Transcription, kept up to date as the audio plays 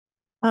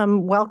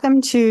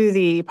Welcome to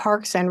the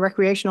Parks and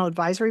Recreational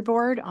Advisory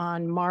Board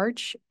on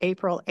Monday,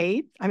 April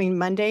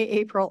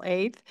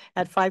 8th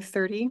at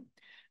 5:30.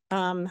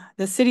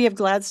 The City of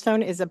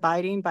Gladstone is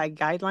abiding by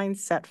guidelines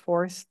set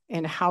forth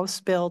in House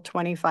Bill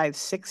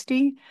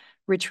 2560,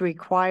 which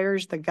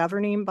requires the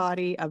governing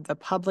body of the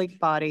public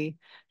body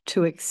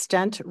to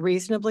extent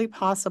reasonably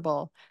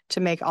possible to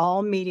make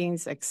all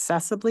meetings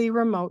accessibly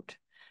remote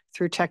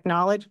through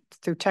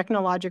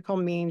technological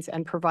means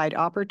and provide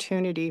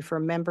opportunity for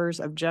members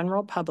of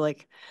general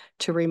public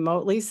to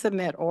remotely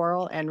submit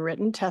oral and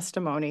written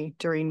testimony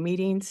during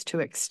meetings to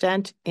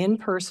extent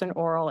in-person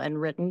oral and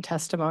written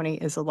testimony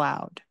is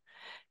allowed.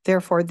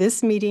 Therefore,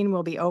 this meeting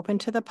will be open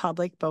to the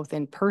public both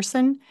in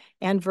person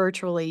and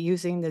virtually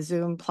using the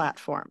Zoom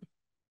platform.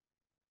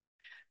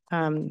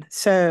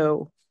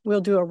 So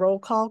we'll do a roll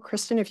call.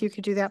 Kristen, if you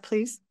could do that,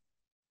 please.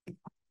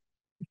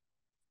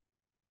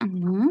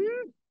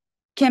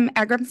 Kim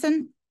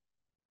Agramson.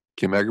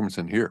 Kim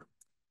Agramson here.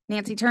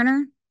 Nancy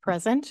Turner.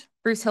 Present.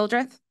 Bruce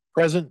Hildreth.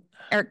 Present.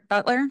 Eric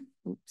Butler.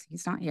 Oops,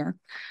 he's not here.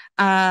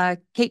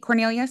 Kate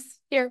Cornelius.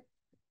 Here.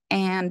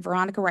 And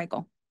Veronica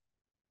Reichel.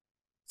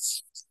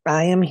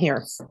 I am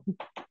here.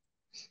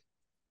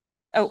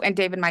 Oh, and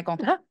David Michael.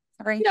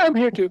 Sorry. Yeah, I'm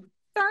here too.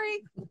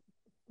 Sorry.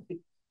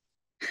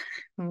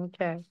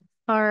 Okay.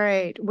 All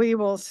right. We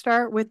will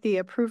start with the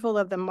approval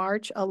of the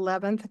March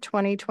 11th,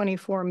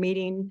 2024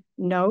 meeting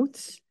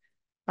notes.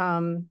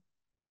 So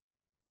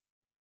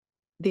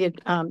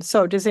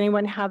does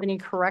anyone have any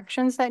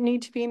corrections that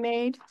need to be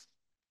made?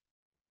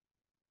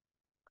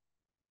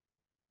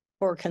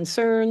 Or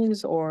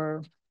concerns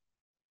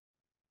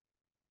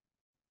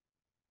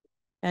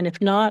and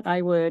if not,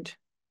 I would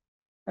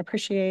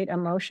appreciate a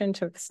motion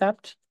to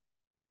accept.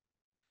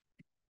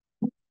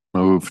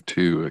 Move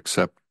to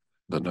accept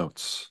the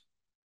notes.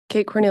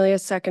 Kate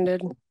Cornelius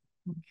seconded.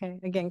 Okay.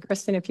 Again,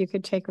 Kristen, if you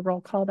could take a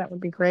roll call, that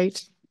would be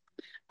great.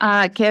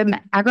 Kim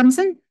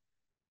Agramson.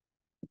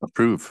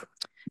 Approve.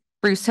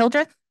 Bruce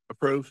Hildreth.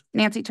 Approve.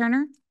 Nancy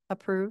Turner.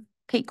 Approve.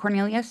 Kate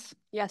Cornelius.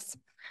 Yes.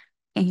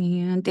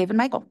 And David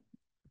Michael.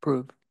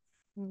 Approve.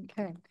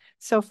 Okay.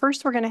 So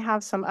first we're going to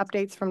have some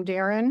updates from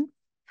Darren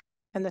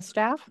and the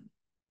staff.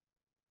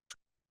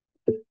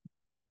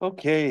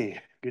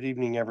 Okay. Good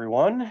evening,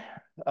 everyone.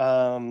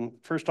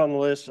 First on the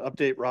list,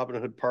 update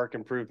Robin Hood Park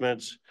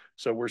improvements.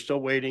 So we're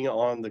still waiting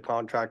on the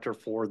contractor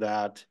for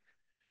that.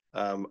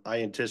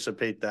 I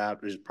anticipate that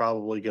is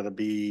probably going to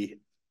be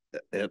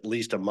at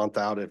least a month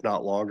out, if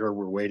not longer.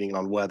 We're waiting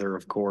on weather,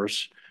 of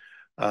course.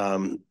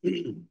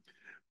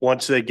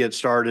 Once they get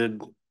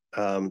started,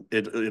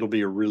 it'll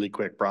be a really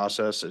quick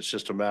process. It's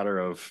just a matter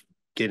of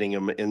getting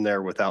them in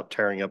there without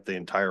tearing up the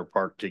entire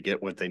park to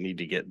get what they need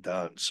to get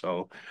done.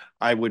 So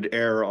I would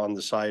err on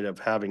the side of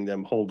having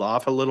them hold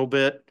off a little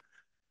bit,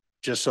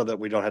 just so that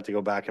we don't have to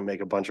go back and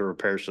make a bunch of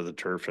repairs to the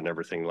turf and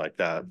everything like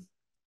that.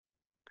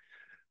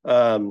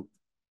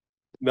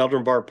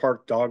 Meldrum Bar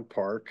Park Dog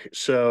Park.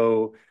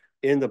 So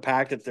in the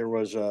packet, there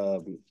was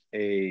a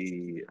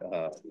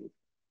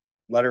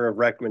letter of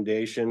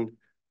recommendation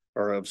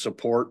or of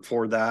support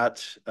for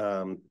that,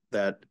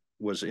 that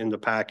was in the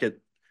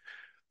packet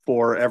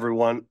for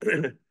everyone.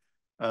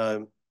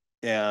 And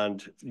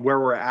where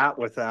we're at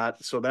with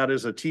that, so that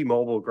is a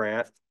T-Mobile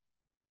grant.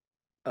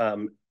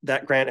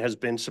 That grant has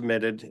been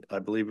submitted. I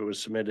believe it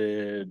was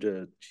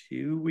submitted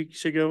 2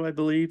 weeks ago, I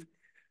believe.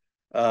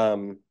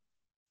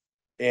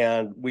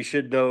 And we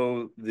should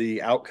know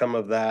the outcome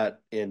of that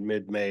in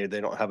mid-May.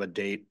 They don't have a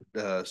date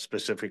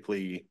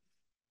specifically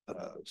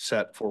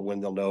set for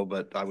when they'll know,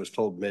 but I was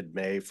told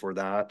mid-May for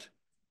that.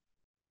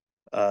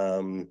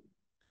 The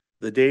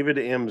David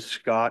M.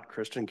 Scott,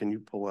 Kristen, can you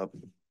pull up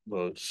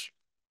those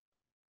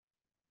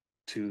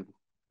two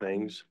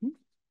things?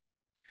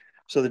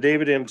 So the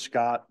David M.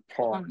 Scott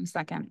Park. Hold on a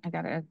second. I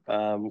got it.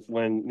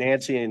 When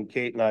Nancy and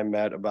Kate and I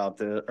met about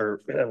a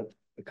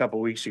couple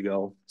of weeks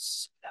ago,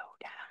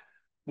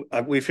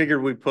 we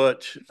figured we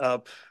put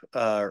up,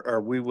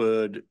 or we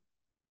would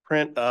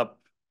print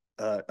up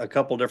a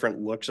couple different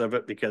looks of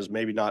it, because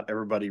maybe not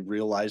everybody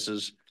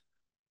realizes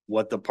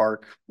what the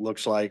park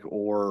looks like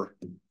or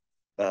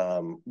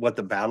what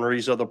the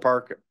boundaries of the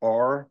park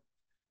are.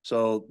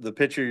 So the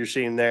picture you're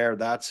seeing there,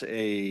 that's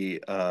a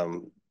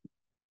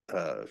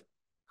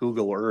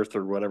Google Earth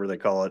or whatever they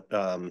call it,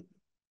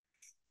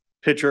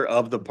 picture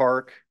of the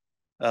park.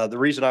 The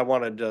reason I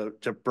wanted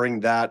to bring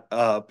that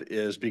up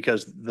is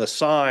because the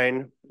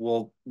sign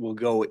will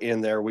go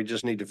in there. We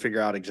just need to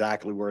figure out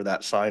exactly where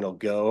that sign will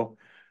go.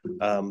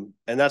 And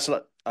that's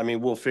not, I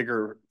mean, we'll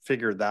figure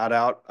that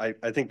out.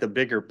 I think the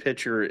bigger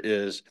picture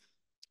is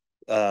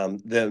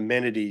the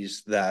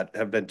amenities that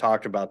have been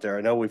talked about there.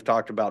 I know we've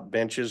talked about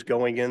benches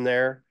going in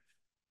there.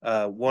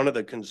 One of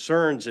the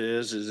concerns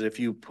is if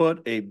you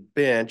put a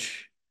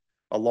bench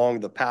along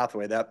the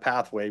pathway, that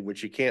pathway,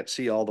 which you can't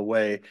see all the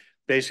way,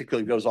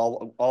 basically goes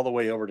all the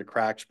way over to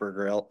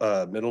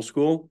Cracksburger Middle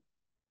School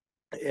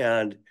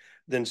and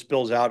then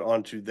spills out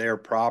onto their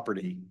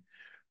property.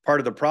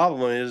 Part of the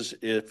problem is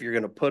if you're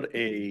going to put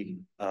a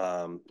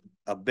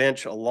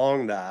bench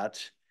along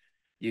that,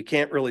 you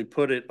can't really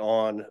put it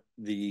on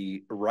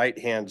the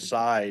right-hand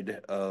side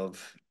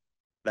of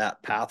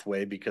that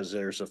pathway because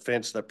there's a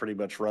fence that pretty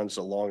much runs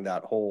along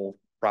that whole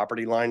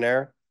property line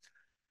there.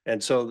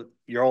 And so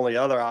your only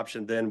other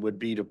option then would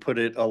be to put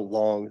it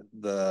along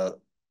the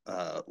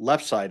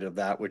left side of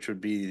that, which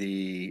would be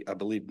the, I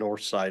believe,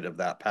 north side of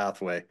that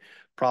pathway.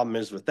 Problem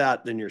is with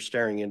that, then you're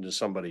staring into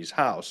somebody's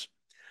house.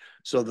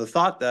 So the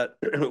thought that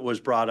was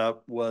brought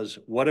up was,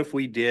 what if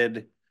we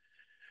did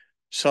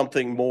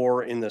something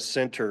more in the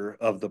center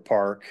of the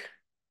park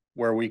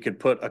where we could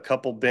put a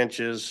couple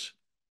benches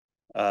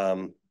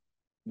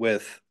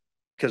with,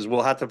 because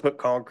we'll have to put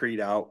concrete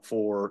out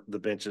for the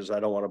benches. I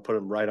don't want to put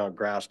them right on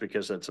grass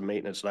because that's a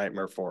maintenance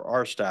nightmare for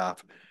our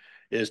staff,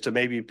 is to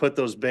maybe put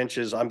those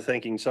benches, I'm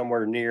thinking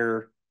somewhere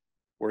near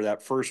where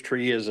that first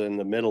tree is in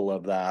the middle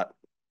of that,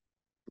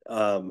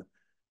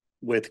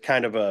 with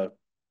kind of a,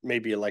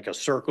 maybe like a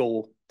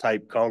circle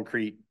type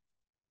concrete,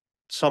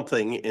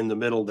 something in the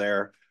middle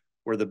there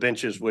where the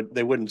benches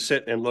they wouldn't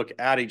sit and look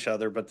at each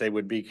other, but they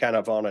would be kind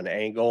of on an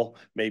angle,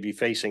 maybe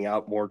facing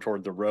out more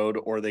toward the road,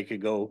 or they could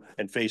go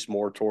and face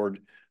more toward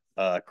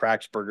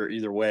Cracksburger.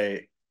 Either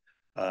way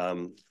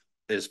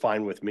is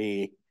fine with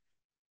me.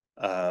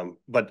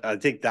 But I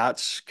think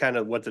that's kind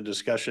of what the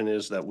discussion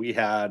is that we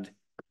had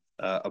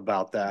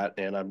about that.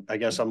 And I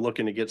guess I'm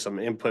looking to get some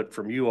input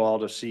from you all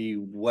to see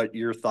what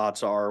your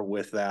thoughts are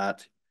with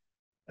that.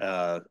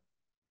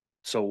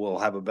 So we'll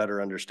have a better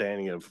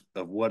understanding of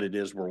what it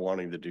is we're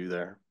wanting to do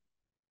there.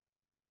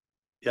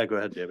 Yeah, go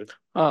ahead, David.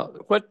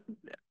 What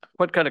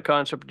kind of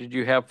concept did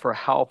you have for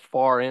how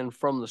far in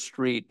from the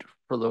street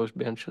for those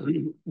benches?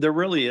 There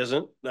really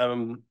isn't.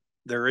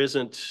 There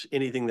isn't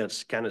anything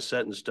that's kind of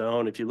set in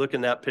stone. If you look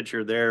in that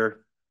picture there,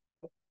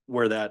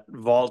 where that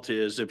vault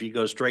is, if you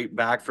go straight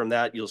back from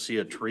that, you'll see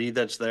a tree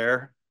that's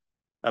there.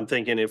 I'm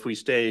thinking if we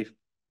stay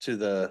to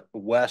the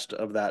west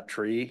of that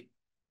tree,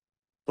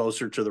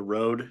 closer to the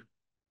road,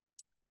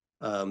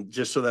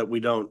 just so that we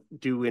don't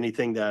do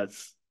anything that,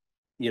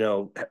 you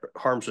know,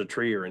 harms a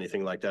tree or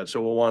anything like that.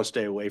 So we'll want to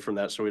stay away from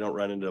that so we don't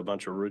run into a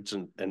bunch of roots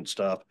and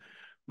stuff.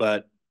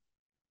 But,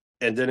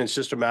 and then it's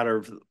just a matter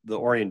of the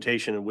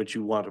orientation in which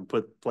you want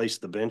to place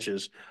the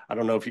benches. I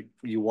don't know if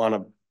you want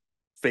to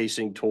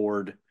facing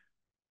toward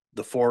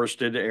the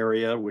forested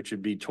area, which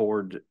would be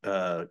toward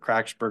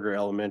Cracksburger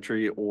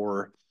Elementary,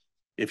 or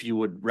if you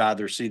would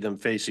rather see them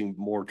facing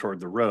more toward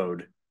the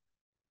road.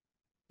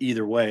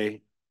 Either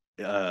way,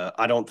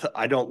 I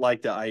don't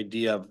like the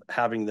idea of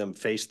having them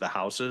face the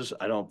houses.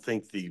 I don't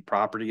think the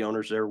property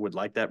owners there would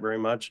like that very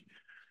much.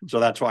 So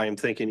that's why I'm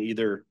thinking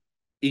either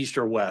east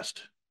or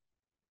west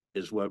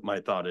is what my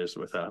thought is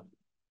with that.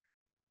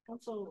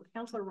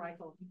 Councilor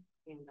Reichel.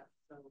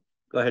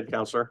 Go ahead,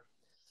 Councilor.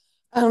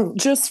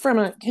 Just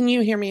can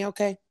you hear me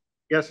okay?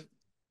 Yes.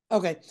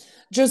 Okay.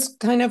 Just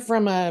kind of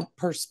from a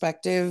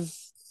perspective,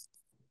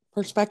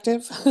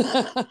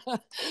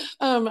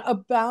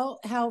 about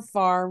how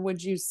far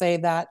would you say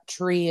that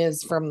tree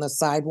is from the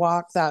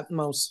sidewalk, that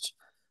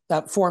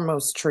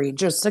foremost tree,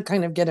 just to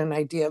kind of get an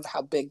idea of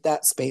how big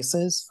that space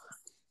is?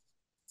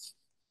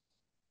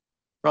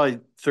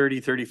 Probably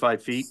 30,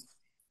 35 feet,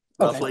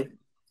 roughly.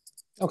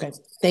 Okay.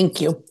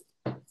 Thank you.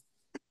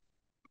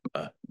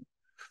 Go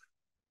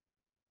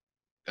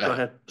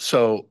ahead.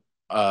 So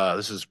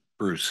this is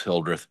Bruce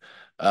Hildreth.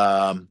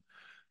 And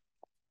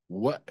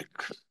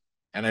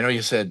I know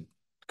you said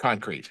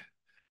concrete.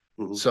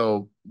 Mm-hmm.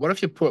 So what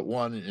if you put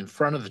one in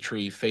front of the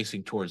tree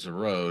facing towards the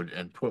road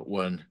and put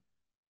one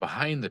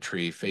behind the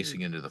tree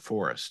facing into the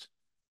forest?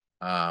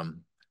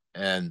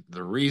 And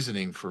the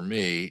reasoning for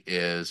me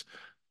is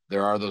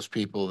there are those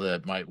people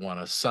that might want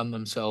to sun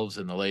themselves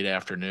in the late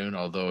afternoon,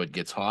 although it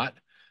gets hot,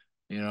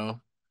 you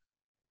know.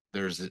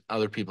 There's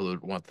other people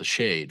that want the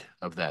shade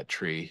of that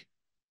tree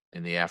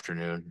in the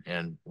afternoon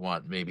and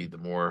want maybe the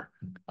more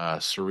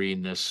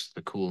sereneness,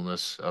 the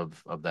coolness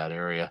of that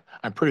area.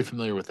 I'm pretty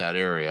familiar with that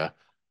area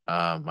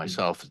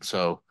myself. And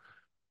so,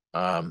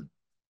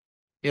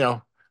 you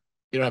know,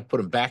 you don't have to put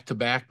them back to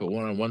back, but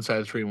one on one side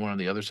of the tree and one on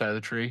the other side of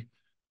the tree.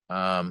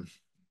 That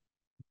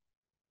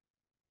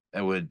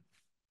would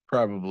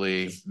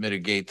probably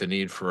mitigate the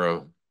need for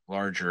a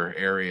larger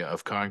area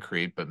of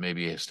concrete, but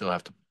maybe you still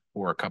have to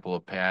pour a couple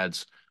of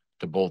pads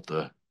to bolt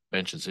the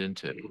benches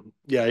into.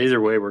 Yeah, either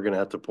way, we're going to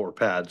have to pour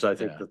pads. I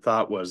think Yeah. the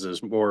thought was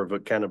is more of a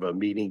kind of a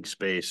meeting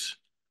space.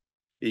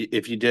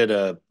 If you did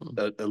a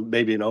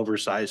maybe an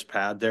oversized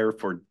pad there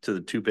to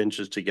the two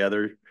benches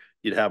together,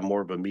 you'd have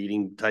more of a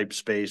meeting type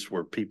space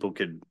where people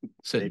could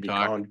Sit and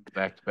talk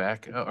back to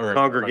back or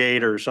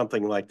congregate or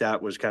something like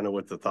that was kind of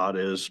what the thought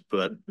is.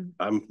 But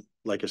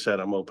like I said,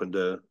 I'm open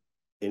to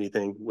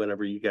anything,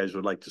 whenever you guys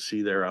would like to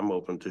see there, I'm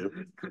open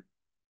to.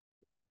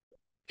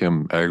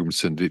 Kim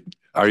Agerson,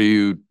 are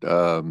you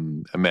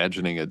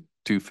imagining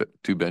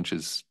two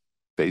benches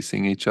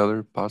facing each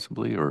other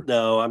possibly, or?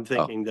 No, I'm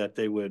thinking that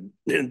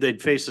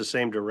they'd face the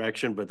same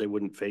direction, but they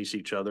wouldn't face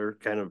each other.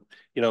 Kind of,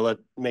 you know,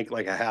 make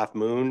like a half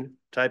moon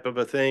type of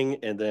a thing,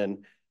 and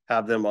then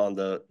have them on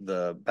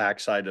the back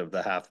side of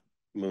the half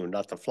moon,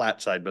 not the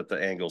flat side, but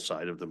the angle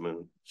side of the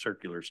moon,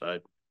 circular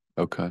side.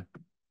 Okay.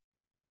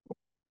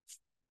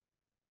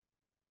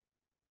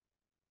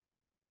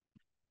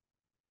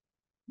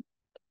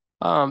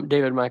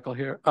 David Michael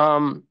here.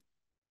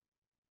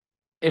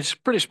 It's a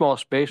pretty small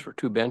space for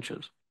two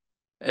benches.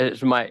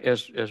 Is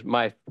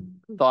my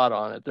thought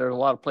on it. There are a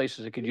lot of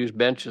places that could use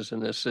benches in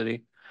this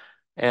city,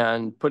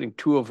 and putting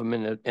two of them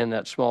in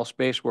that small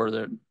space where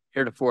there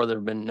heretofore there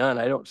have been none.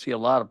 I don't see a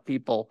lot of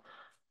people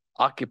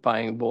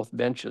occupying both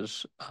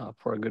benches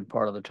for a good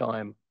part of the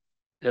time.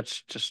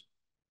 That's just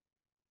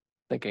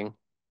thinking.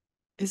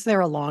 Is there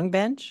a long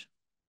bench?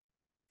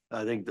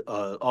 I think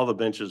all the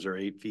benches are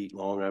 8 feet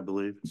long, I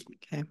believe.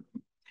 Okay.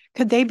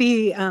 Could they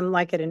be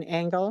like at an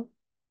angle?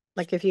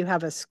 Like if you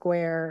have a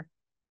square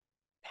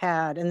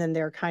pad and then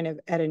they're kind of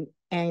at an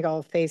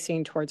angle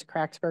facing towards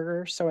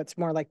Cracksburger, so it's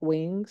more like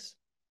wings?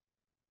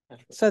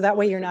 So that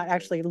way you're not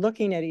actually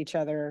looking at each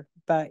other,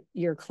 but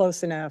you're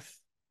close enough.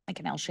 Like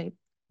an L shape.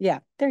 Yeah,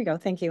 there you go.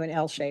 Thank you. An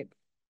L shape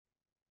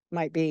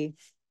might be.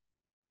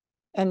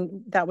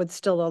 And that would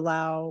still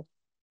allow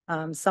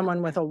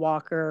someone with a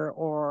walker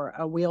or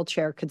a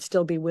wheelchair could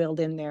still be wheeled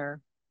in there,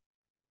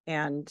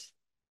 and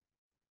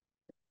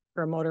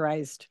for a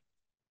motorized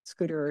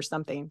scooter or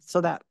something.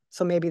 So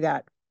maybe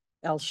that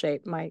L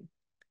shape might,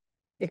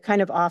 it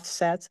kind of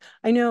offsets.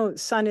 I know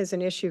sun is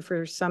an issue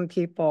for some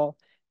people,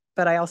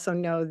 but I also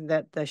know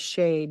that the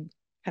shade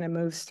kind of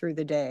moves through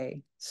the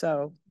day.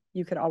 So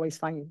you could always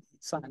find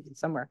sun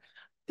somewhere.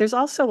 There's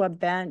also a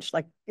bench,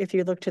 like if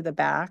you look to the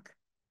back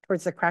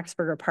towards the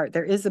Cracksburger part,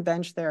 there is a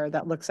bench there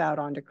that looks out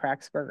onto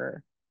Cracksburger.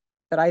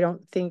 But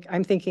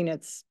I'm thinking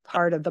it's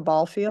part of the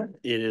ball field.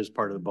 It is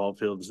part of the ball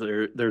fields.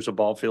 There's a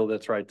ball field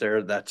that's right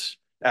there. That's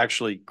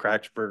actually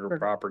Cracksburger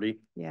property,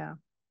 Yeah,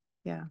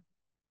 yeah.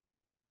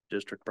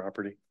 district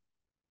property.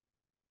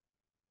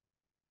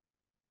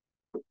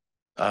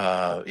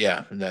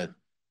 Yeah, and that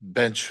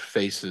bench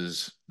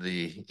faces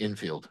the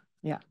infield.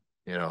 Yeah.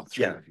 You know,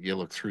 Yeah. you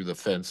look through the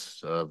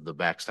fence of the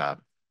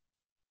backstop.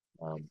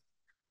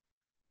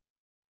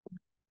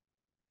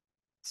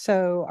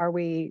 So are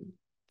we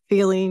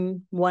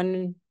feeling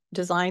one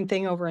design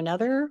thing over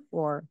another,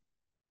 or?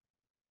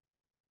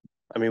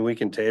 I mean, we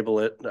can table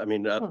it. I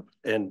mean, Oh.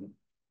 and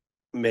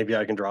maybe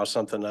I can draw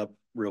something up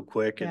real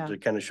quick and Yeah. to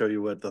kind of show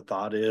you what the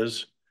thought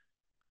is.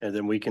 And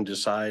then we can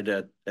decide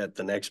at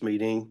the next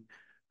meeting.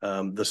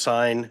 The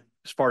sign,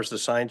 as far as the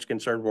sign's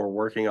concerned, we're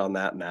working on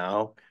that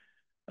now.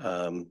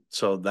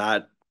 So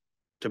that,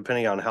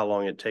 depending on how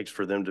long it takes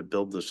for them to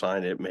build the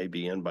sign, it may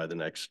be in by the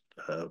next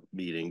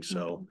meeting.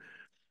 So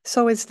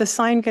So is the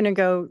sign going to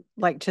go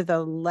like to the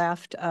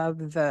left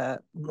of the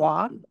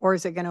walk, or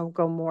is it going to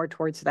go more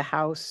towards the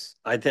house?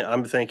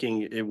 I'm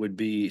thinking it would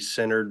be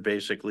centered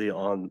basically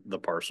on the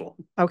parcel.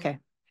 Okay.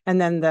 And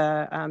then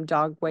the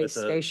dog waste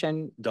the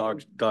station,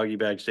 Doggy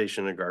bag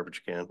station and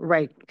garbage can.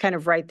 right, kind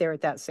of right there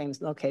at that same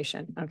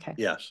location. Okay.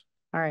 Yes.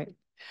 All right.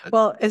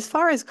 Well, as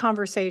far as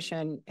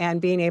conversation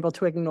and being able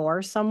to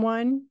ignore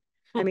someone,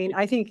 I mean,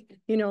 I think,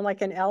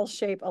 like an L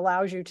shape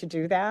allows you to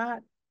do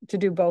that, to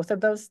do both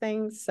of those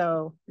things.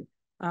 So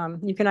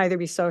you can either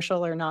be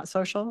social or not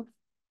social,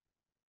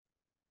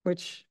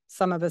 which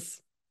some of us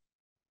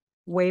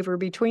waver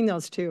between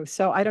those two.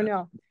 So I don't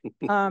know.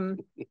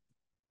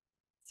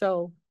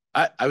 So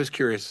I was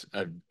curious,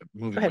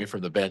 moving away from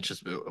the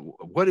benches,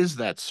 what is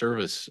that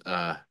service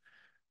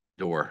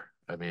door?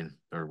 I mean,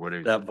 or what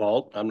is That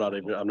vault, I'm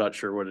not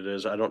sure what it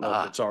is. I don't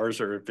know if it's ours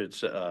or if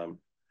it's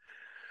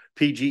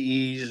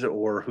PGE's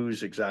or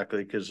whose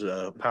exactly, because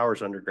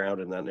power's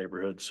underground in that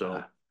neighborhood.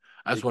 So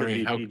I was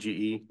wondering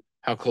PGE.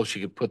 how close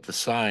you could put the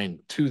sign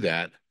to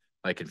that,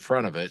 like in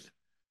front of it,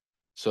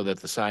 so that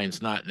the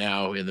sign's not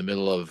now in the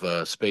middle of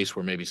a space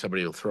where maybe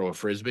somebody will throw a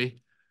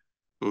frisbee.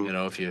 Mm. You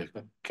know, if you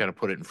kind of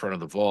put it in front of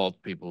the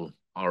vault, people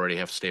already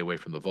have to stay away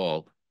from the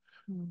vault.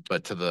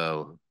 But to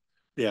the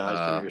Yeah, I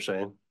see what you're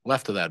saying.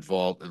 left of that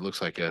vault, it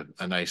looks like a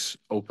nice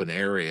open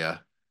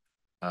area.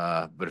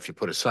 But if you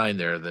put a sign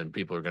there, then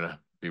people are gonna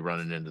be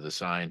running into the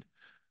sign.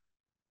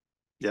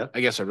 Yeah.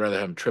 I guess I'd rather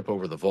have them trip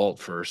over the vault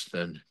first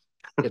than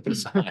hit the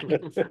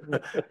sign.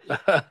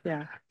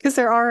 yeah, because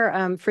there are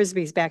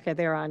Frisbees back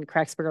there on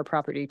Cracksburger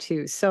property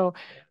too. So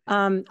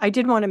I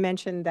did want to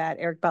mention that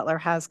Eric Butler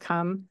has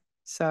come.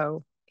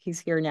 So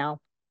he's here now.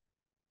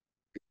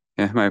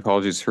 Yeah, my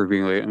apologies for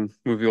being late. I'm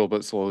moving a little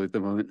bit slowly at the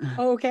moment.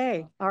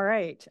 Okay, all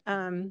right.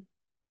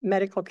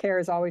 Medical care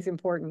is always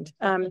important.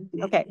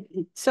 Okay,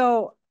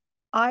 so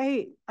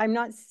I'm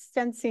not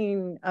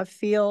sensing a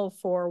feel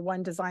for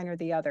one design or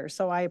the other.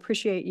 So I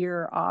appreciate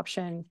your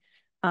option,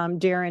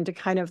 Darren, to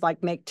kind of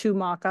like make two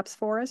mock-ups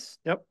for us.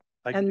 Yep,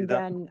 I can do And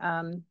that.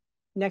 then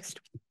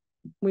next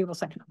we will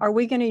say, are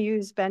we going to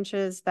use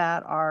benches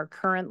that are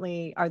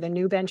the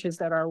new benches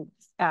that are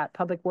at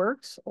Public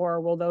Works, or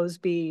will those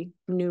be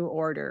new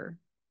order?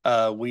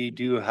 We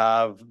do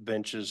have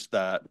benches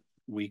that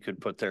we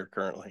could put there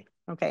currently.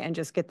 Okay, and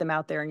just get them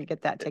out there and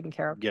get that taken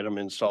care of. Get them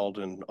installed,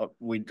 and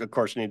we of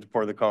course need to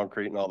pour the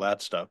concrete and all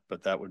that stuff,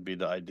 but that would be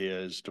the idea,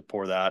 is to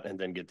pour that and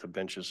then get the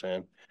benches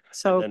in.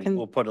 So and then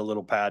we'll put a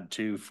little pad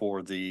too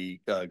for the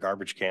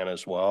garbage can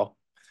as well.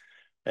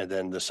 And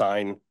then the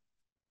sign,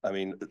 I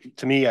mean,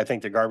 to me, I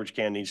think the garbage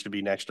can needs to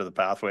be next to the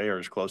pathway or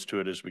as close to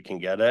it as we can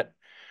get it.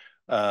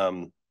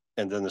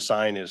 and then the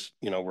sign is,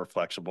 we're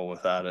flexible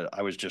with that.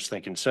 I was just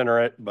thinking center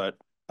it, but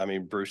I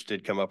mean, Bruce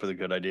did come up with a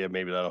good idea.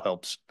 Maybe that'll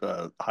help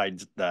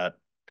hide that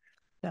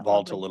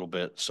vault a lovely. little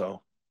bit.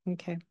 So,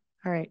 Okay,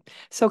 all right.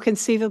 So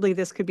conceivably,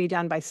 this could be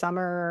done by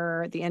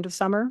summer, the end of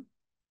summer?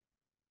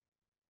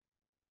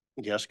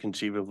 yes,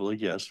 conceivably,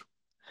 yes.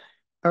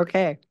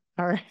 Okay,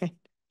 all right.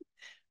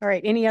 All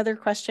right, any other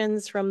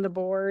questions from the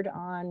board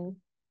on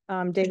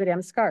David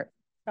M. Scott?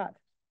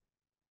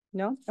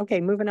 No?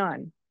 Okay, moving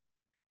on.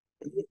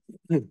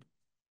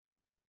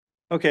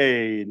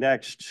 Okay,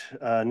 next,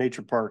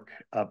 nature park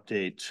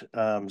update.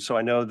 So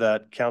I know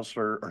that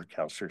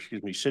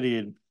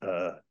City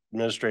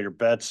Administrator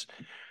Betts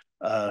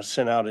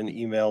sent out an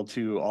email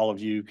to all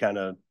of you kind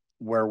of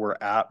where we're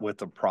at with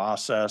the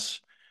process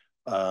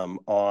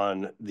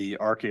on the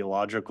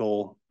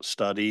archaeological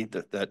study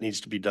that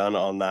needs to be done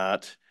on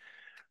that.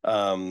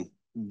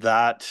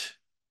 That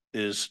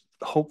is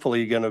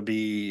hopefully going to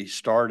be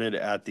started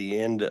at the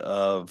end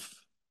of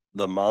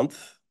the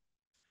month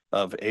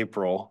of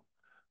April.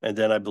 And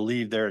then I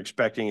believe they're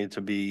expecting it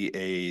to be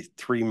a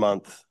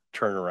 3-month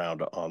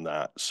turnaround on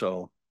that.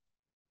 So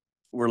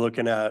we're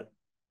looking at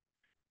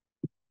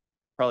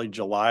probably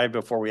July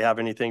before we have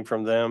anything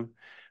from them.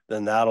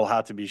 Then that'll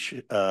have to be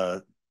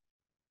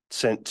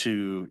sent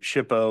to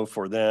SHPO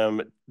for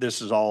them.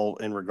 This is all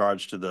in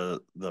regards to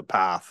the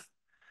path.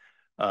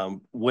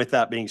 With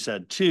that being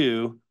said,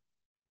 too,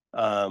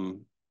 they're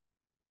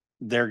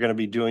going to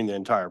be doing the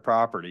entire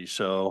property.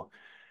 So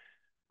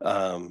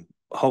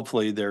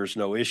hopefully there's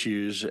no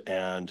issues,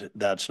 and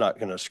that's not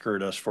going to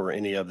skirt us for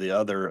any of the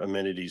other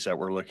amenities that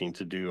we're looking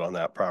to do on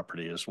that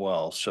property as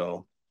well.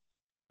 So,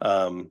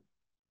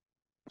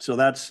 so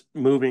that's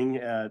moving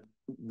at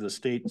the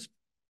state's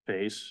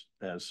pace,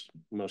 as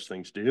most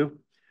things do.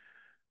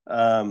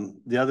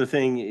 The other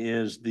thing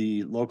is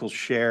the local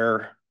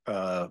share,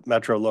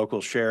 Metro local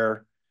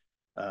share.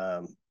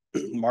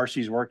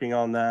 Marcy's working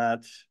on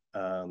that.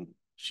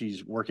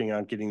 She's working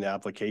on getting the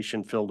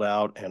application filled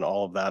out and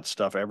all of that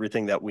stuff,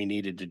 everything that we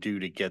needed to do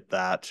to get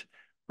that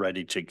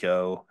ready to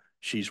go.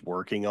 She's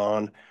working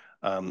on.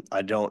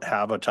 I don't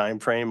have a time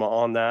frame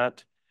on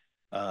that,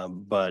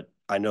 but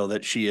I know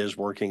that she is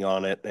working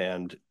on it,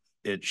 and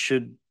it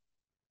should,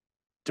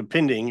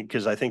 depending,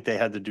 because I think they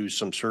had to do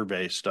some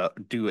survey stuff,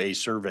 do a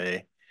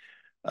survey,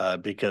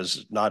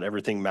 because not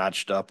everything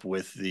matched up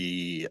with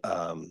the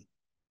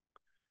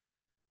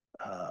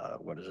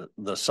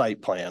the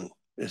site plan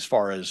as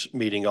far as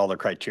meeting all the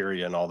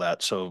criteria and all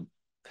that. So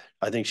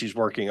I think she's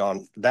working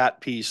on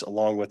that piece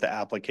along with the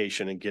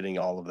application and getting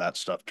all of that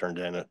stuff turned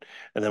in. And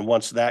then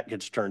once that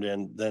gets turned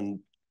in,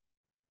 then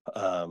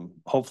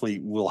hopefully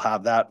we'll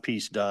have that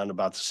piece done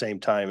about the same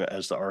time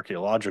as the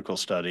archaeological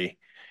study.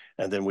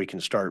 And then we can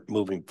start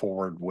moving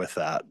forward with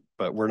that.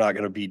 But we're not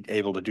going to be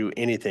able to do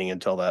anything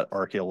until that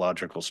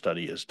archaeological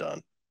study is done.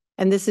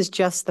 And this is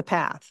just the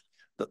path.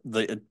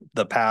 The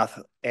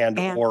path and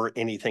or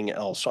anything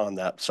else on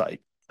that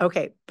site.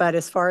 Okay, but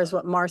as far as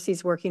what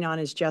Marcy's working on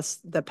is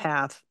just the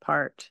path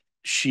part.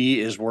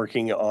 She is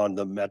working on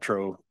the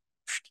Metro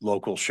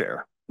local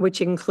share. Which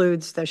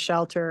includes the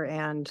shelter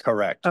and.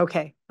 Correct.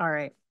 Okay, all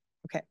right,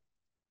 okay.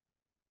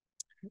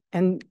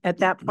 And at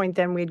that point,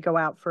 then we'd go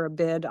out for a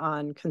bid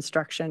on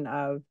construction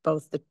of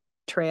both the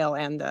trail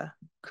and the.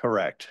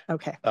 Correct.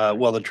 Okay.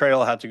 Well, the trail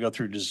will have to go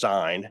through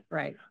design.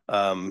 Right.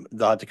 They'll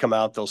have to come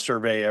out, they'll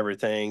survey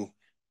everything,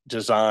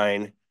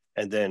 design,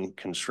 and then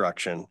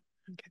construction.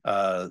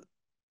 Okay.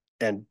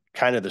 And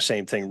kind of the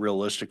same thing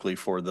realistically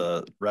for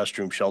the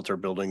restroom shelter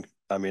building.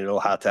 I mean, it'll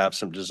have to have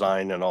some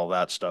design and all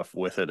that stuff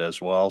with it as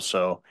well.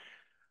 So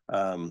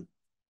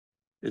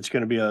it's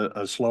going to be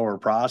a slower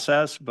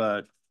process,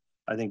 but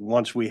I think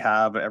once we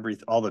have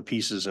all the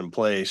pieces in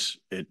place,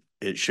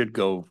 it should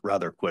go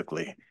rather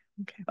quickly.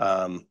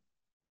 Okay.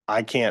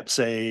 I can't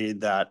say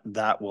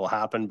that will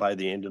happen by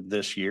the end of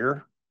this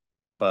year,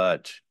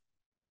 but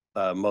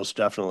most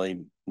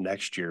definitely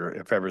next year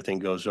if everything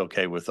goes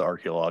okay with the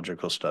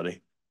archaeological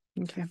study.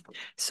 Okay.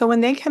 So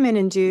when they come in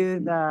and do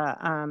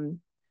the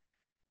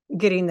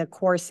getting the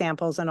core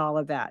samples and all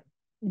of that,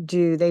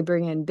 do they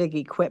bring in big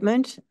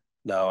equipment?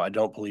 No, I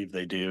don't believe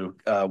they do.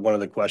 One of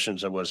the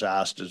questions that was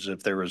asked is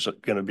if there was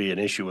going to be an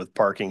issue with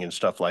parking and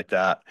stuff like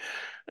that.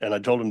 And I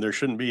told them there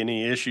shouldn't be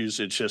any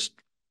issues. It's just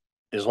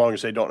as long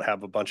as they don't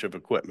have a bunch of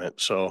equipment.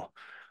 So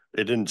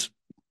it didn't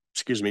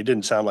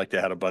sound like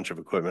they had a bunch of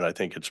equipment. I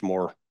think it's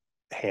more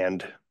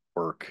hand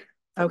work.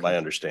 From my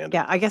understanding.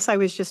 Yeah, I guess I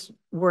was just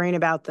worrying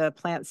about the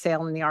plant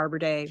sale and the Arbor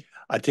Day.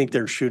 I think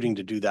they're shooting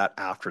to do that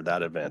after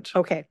that event.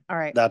 Okay, all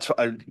right. That's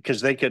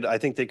because I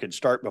think they could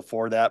start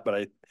before that,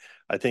 but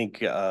I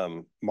think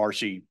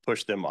Marcy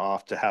pushed them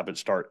off to have it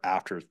start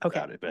after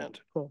that event.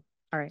 Cool.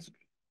 All right.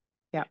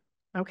 Yeah.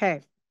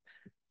 Okay.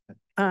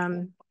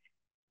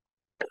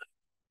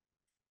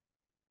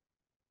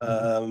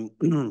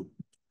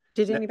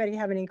 Did anybody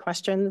have any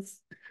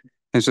questions?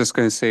 I was just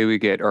going to say we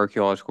get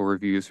archaeological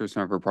reviews for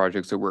some of our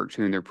projects at work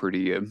too, and they're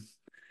pretty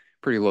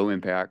low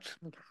impact.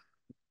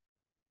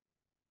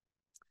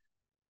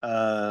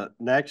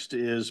 Next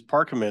is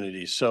park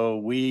amenities. So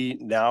we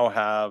now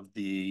have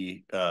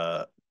the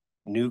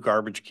new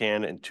garbage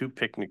can and 2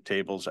 picnic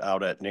tables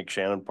out at Nick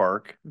Shannon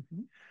Park.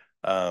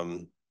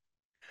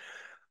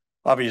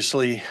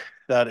 Obviously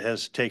that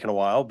has taken a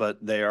while,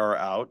 but they are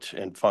out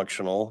and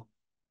functional.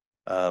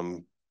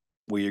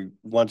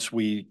 Once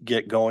we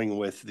get going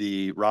with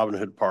the Robin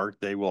Hood Park,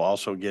 they will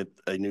also get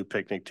a new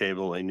picnic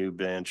table, a new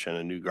bench, and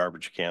a new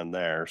garbage can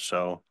there.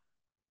 So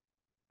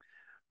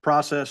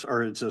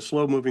it's a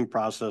slow moving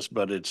process,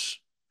 but it's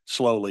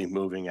slowly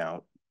moving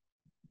out.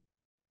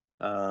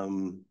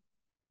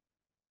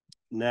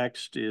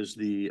 Next is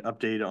the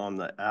update on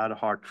the ad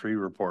hoc tree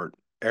report.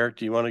 Eric,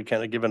 do you want to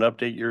kind of give an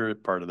update? You're a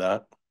part of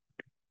that.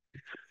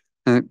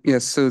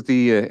 Yes, so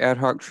the ad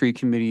hoc tree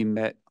committee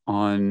met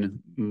on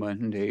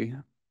Friday.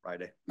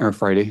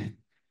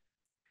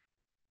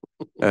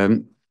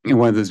 In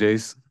one of those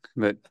days,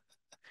 but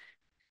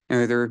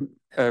there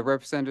are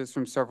representatives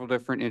from several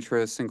different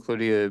interests,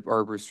 including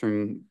arborists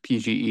from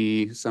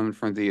PGE, some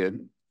from the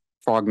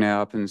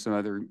FOGNAP, and some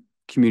other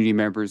community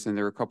members, and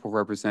there are a couple of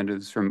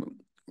representatives from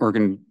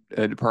Oregon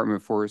Department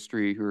of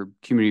Forestry who are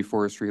community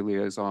forestry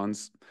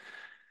liaisons.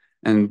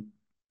 And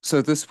so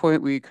at this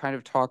point, we kind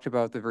of talked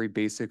about the very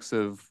basics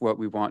of what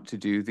we want to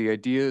do. The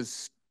idea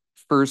is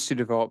first to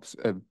develop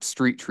a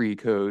street tree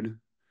code.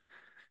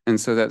 And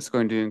so that's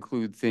going to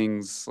include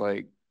things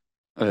like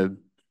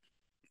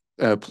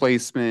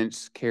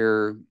placement,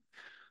 care,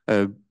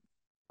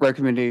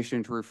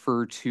 recommendation to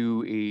refer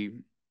to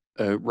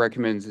a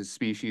recommended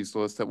species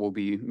list that will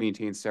be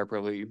maintained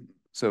separately.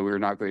 So we're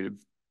not going to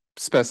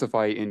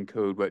specify in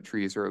code what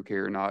trees are okay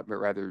or not, but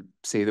rather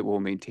say that we'll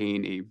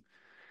maintain a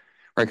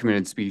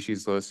recommended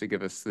species list to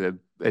give us the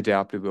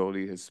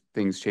adaptability as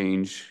things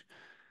change.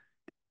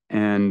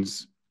 And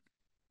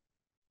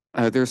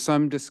there's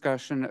some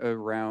discussion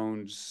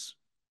around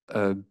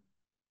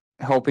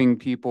helping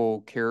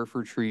people care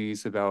for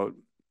trees, about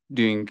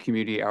doing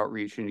community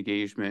outreach and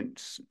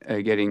engagement,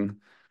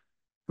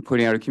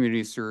 putting out a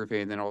community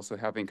survey, and then also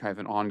having kind of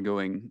an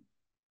ongoing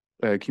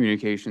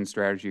communication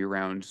strategy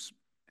around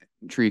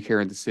tree care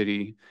in the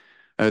city.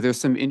 There's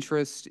some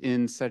interest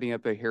in setting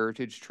up a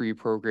heritage tree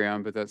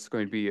program, but that's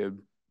going to be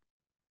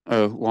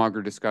a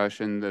longer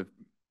discussion.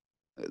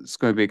 It's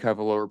going to be kind of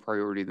a lower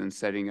priority than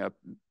setting up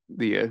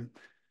the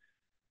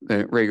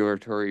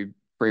regulatory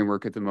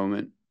framework at the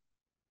moment.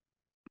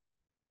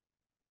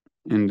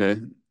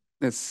 And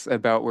that's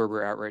about where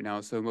we're at right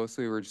now. So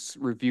mostly we're just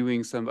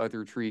reviewing some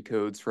other tree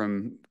codes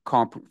from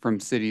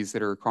cities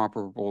that are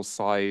comparable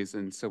size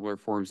and similar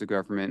forms of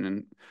government,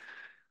 and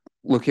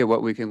look at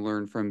what we can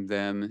learn from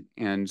them,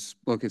 and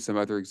look at some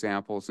other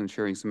examples and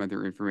sharing some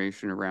other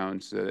information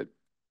around.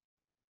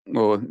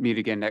 We'll meet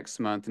again next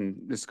month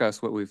and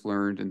discuss what we've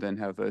learned, and then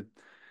have an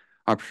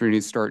opportunity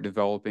to start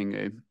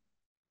developing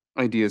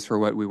ideas for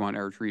what we want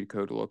our tree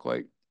code to look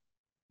like.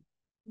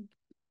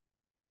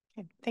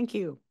 Okay, thank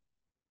you.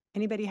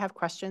 Anybody have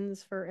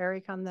questions for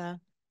Eric on the?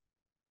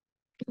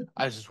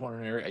 I was just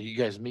wondering, Eric, you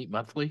guys meet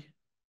monthly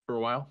for a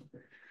while?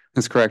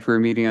 That's correct. We're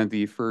meeting on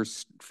the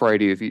first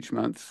Friday of each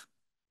month.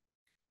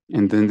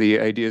 And then the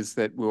idea is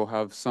that we'll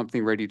have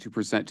something ready to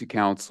present to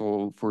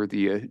council for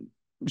the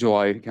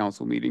July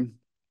council meeting.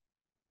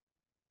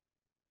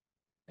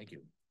 Thank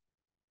you.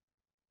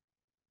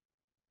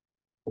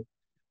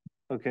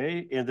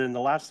 Okay, and then the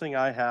last thing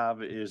I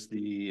have is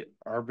the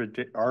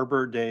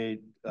Arbor Day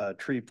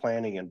tree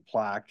planting and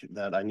plaque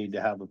that I need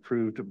to have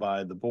approved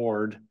by the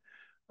board.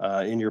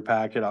 In your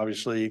packet,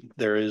 obviously,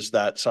 there is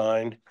that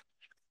sign.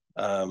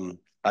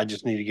 I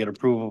just need to get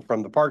approval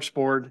from the Parks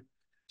Board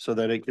so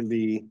that it can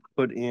be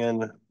put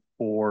in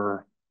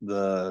for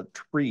the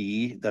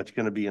tree that's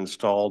going to be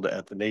installed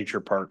at the nature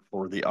park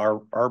for the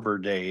Arbor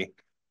Day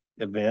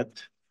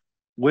event.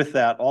 With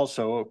that,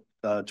 also,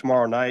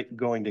 tomorrow night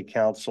going to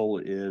council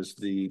is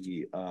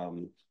the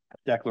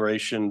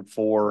declaration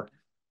for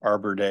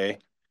Arbor Day.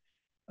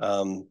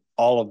 All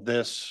of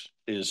this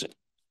is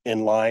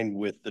in line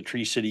with the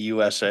Tree City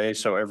USA.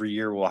 So every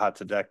year we'll have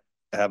to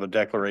have a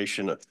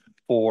declaration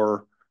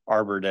for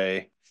Arbor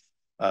Day,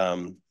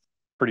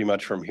 pretty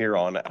much from here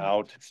on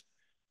out.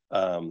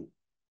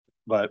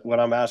 But what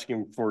I'm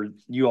asking for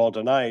you all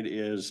tonight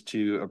is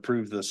to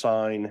approve the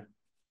sign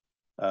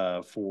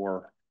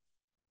for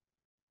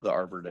the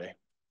Arbor Day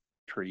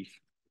tree.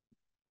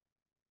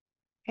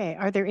 Okay,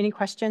 are there any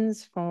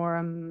questions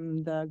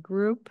from the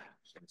group?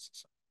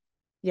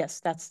 Yes,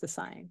 that's the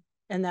sign.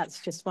 And that's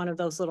just one of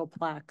those little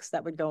plaques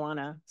that would go on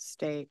a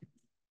stake.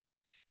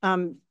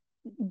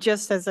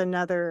 Just as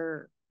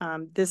another,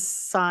 this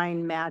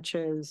sign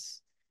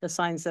matches the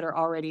signs that are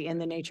already in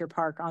the nature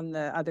park on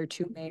the other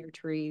 2 mayor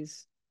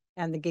trees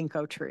and the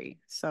ginkgo tree.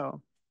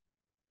 So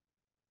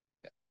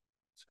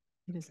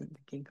it isn't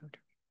the ginkgo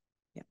tree.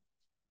 Yeah.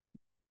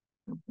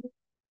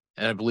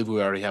 And I believe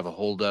we already have a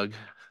hole dug.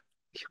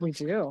 We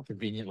do.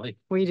 Conveniently.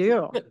 We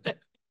do.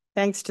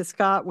 Thanks to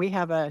Scott, we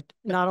have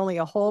not only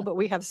a hole, but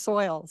we have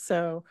soil.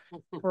 So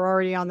we're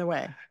already on the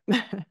way.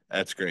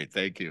 That's great.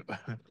 Thank you.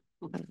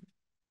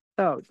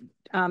 So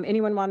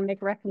anyone want to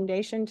make a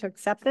recommendation to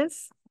accept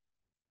this?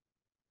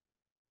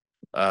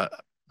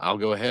 I'll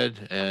go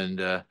ahead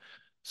and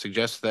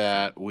suggest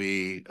that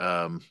we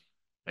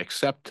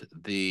accept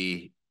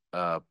the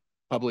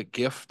public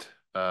gift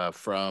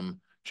from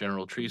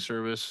General Tree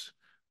Service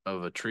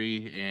of a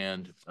tree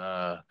and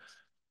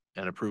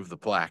approve the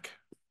plaque.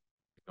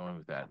 Going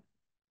with that.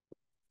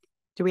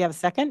 Do we have a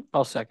second?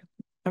 I'll second.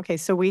 Okay,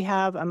 so we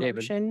have a David.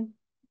 motion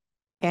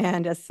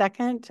and a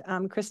second.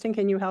 Kristen,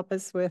 can you help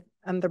us with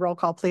the roll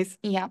call, please?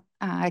 Yeah.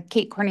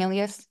 Kate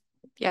Cornelius.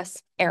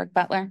 Yes. Eric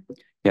Butler.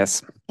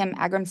 Yes. Kim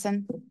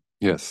Agrimson.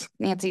 Yes.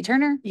 Nancy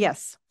Turner.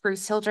 Yes.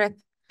 Bruce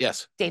Hildreth.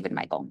 Yes. David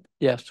Michael.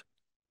 Yes.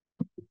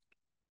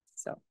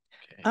 So,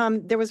 Okay.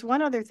 there was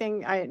one other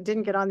thing I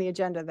didn't get on the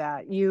agenda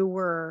that you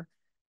were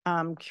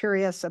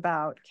curious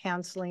about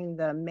canceling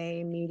the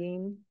May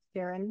meeting,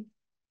 Darren.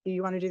 Do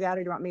you want to do that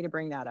or do you want me to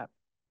bring that up?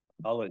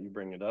 I'll let you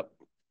bring it up.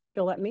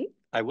 You'll let me?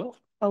 I will.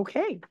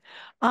 Okay.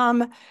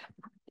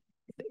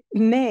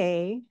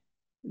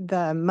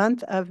 The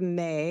month of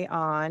May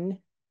on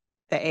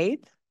the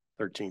 8th,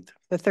 13th.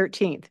 the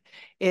 13th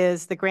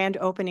is the grand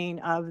opening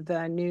of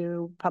the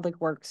new Public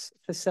Works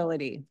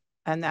facility.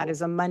 And that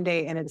is a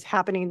Monday and it's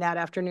happening that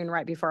afternoon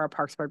right before our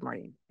Parks Board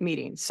morning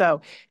meeting.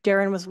 So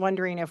Darren was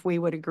wondering if we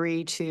would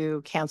agree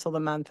to cancel the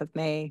month of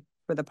May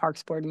for the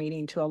Parks Board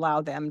meeting to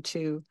allow them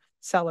to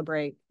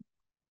celebrate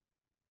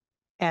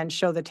and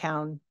show the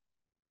town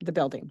the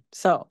building.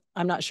 So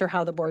I'm not sure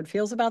how the board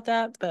feels about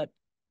that, but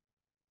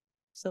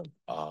so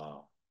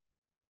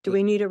do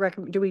we need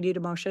a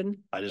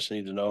motion? I just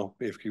need to know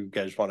if you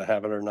guys want to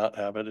have it or not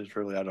have it. It's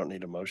really, I don't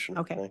need a motion.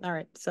 Okay, all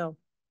right, so.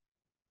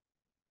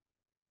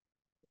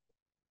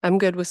 I'm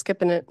good with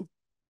skipping it.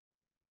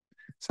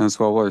 Sounds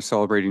well worth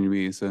celebrating to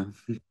me, so.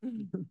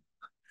 Kim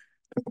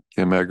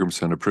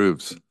Agrimson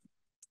approves.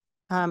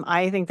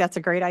 I think that's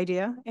a great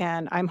idea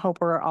and I'm hope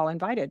we're all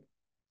invited.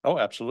 Oh,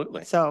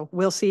 absolutely. So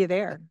we'll see you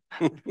there.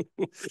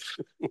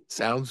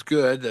 Sounds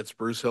good. That's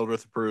Bruce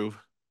Hildreth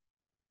approve.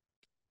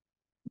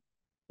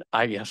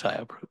 I guess I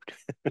approved.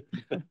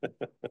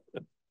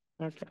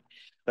 Okay.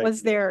 Thank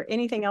Was there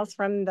anything else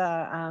from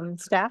the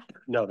staff?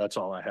 No, that's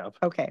all I have.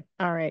 Okay,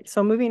 all right.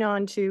 So moving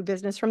on to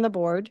business from the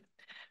board.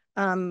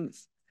 At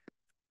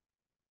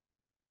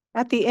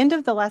the end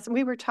of the lesson,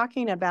 we were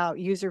talking about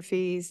user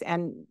fees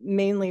and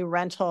mainly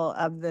rental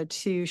of the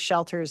two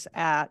shelters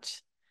at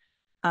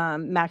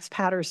Max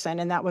Patterson,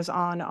 and that was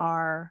on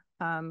our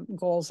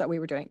goals that we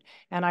were doing.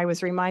 And I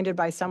was reminded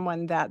by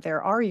someone that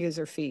there are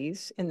user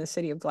fees in the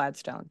city of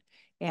Gladstone.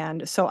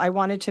 And so I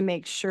wanted to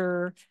make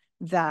sure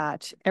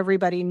that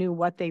everybody knew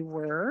what they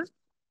were.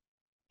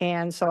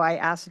 And so I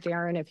asked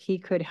Darren if he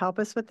could help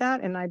us with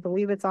that. And I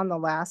believe it's on the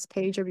last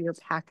page of your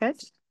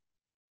packet.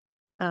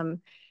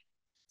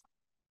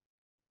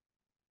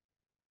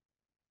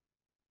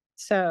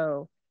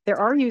 So there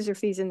are user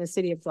fees in the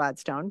city of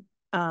Gladstone.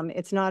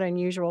 It's not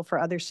unusual for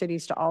other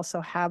cities to also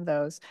have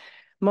those.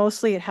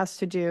 Mostly it has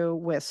to do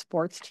with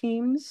sports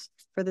teams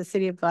for the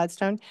city of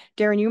Gladstone.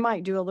 Darren, you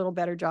might do a little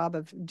better job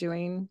of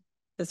doing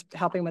this,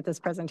 helping with this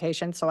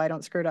presentation, so I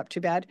don't screw it up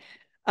too bad.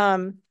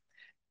 And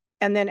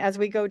then as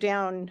we go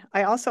down,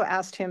 I also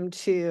asked him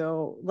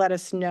to let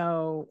us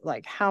know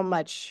like how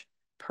much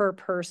per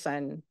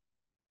person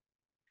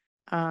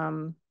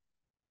that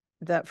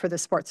for the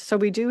sports. So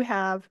we do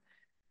have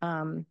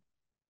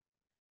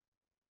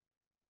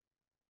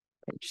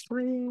page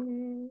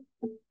 3,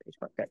 page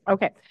 4. Good.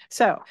 Okay,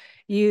 so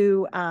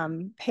you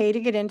pay to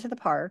get into the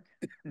park.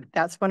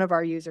 That's one of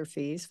our user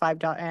fees,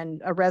 $5,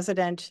 and a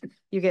resident,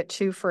 you get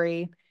 2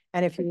 free.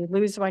 And if you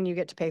lose one, you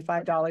get to pay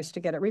 $5 to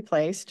get it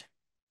replaced.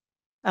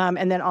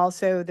 And then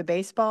also the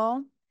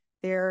baseball,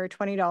 they're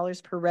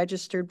 $20 per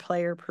registered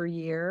player per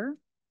year.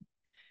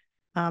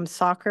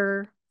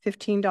 Soccer,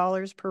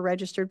 $15 per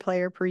registered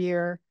player per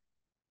year.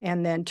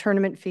 And then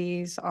tournament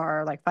fees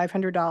are like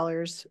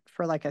 $500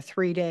 for like a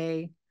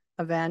 3-day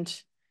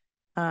event.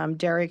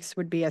 Derek's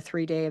would be a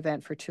 3-day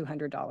event for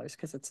 $200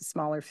 because it's a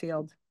smaller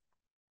field.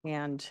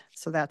 And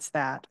so that's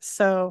that.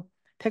 So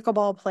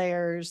pickleball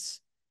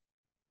players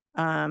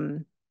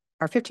are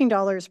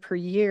 $15 per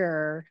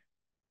year,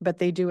 but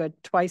they do a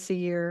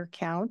twice-a-year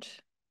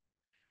count.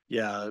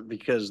 Yeah,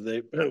 because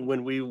they,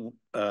 when we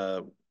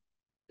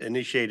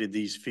initiated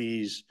these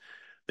fees,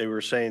 they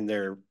were saying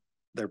their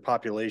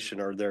population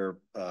or their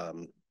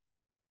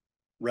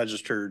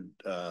registered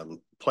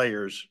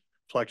players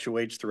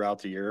fluctuates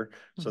throughout the year.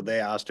 So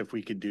they asked if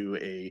we could do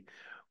a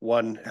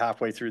one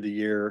halfway through the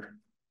year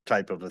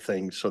type of a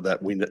thing so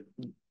that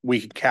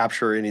we could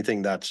capture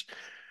anything that's,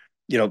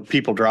 you know,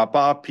 people drop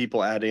off,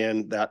 people add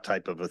in, that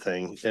type of a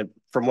thing. And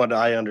from what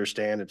I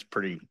understand, it's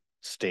pretty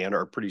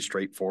standard, pretty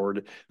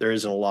straightforward. There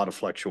isn't a lot of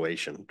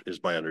fluctuation,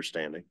 is my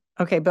understanding.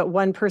 Okay, but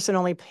one person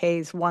only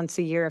pays once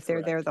a year if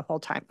they're there the whole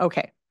time.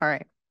 Okay, all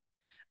right.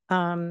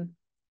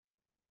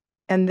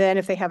 And then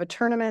if they have a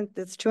tournament,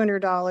 that's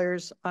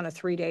 $200 on a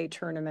 3-day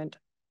tournament,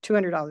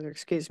 $200,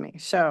 excuse me.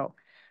 So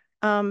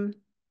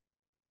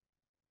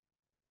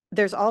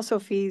there's also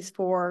fees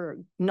for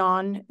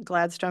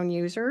non-Gladstone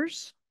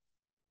users.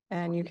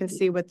 And you can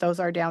see what those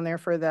are down there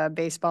for the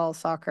baseball,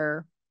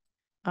 soccer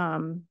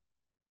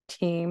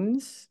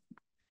teams.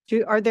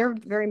 Are there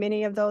very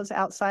many of those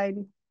outside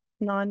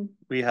non?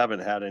 We haven't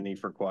had any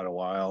for quite a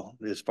while,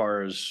 as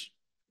far as,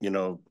 you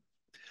know,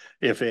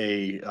 if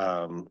I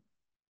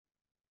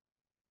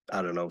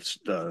don't know,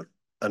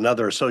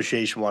 another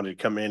association wanted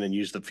to come in and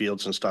use the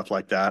fields and stuff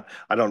like that.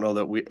 I don't know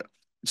that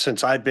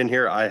since I've been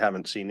here, I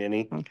haven't seen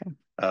any. Okay.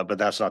 But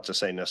that's not to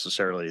say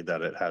necessarily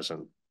that it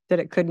hasn't, That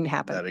it couldn't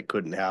happen. that it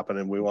couldn't happen.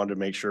 And we wanted to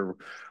make sure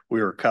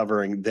we were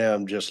covering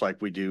them just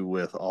like we do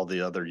with all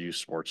the other youth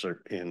sports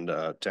in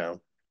town.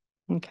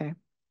 Okay.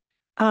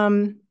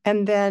 And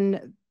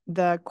then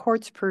the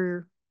courts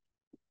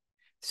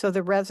so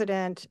the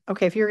resident,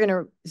 okay, if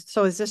you're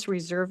so is this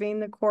reserving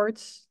the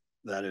courts?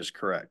 That is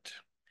correct.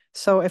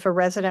 So if a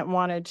resident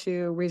wanted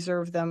to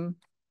reserve them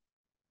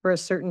for a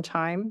certain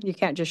time, you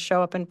can't just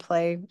show up and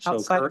play So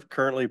outside?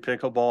 currently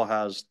pickleball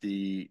has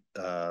the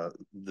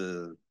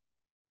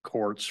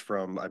courts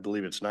from, I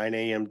believe it's 9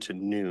 a.m. to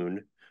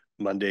noon,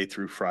 Monday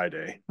through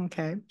Friday.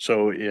 Okay,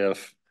 So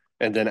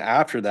and then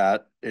after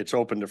that, it's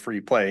open to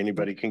free play.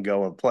 Anybody can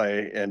go and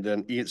play. And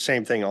then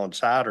same thing on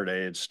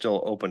Saturday, it's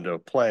still open to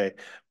play.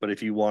 But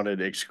if you wanted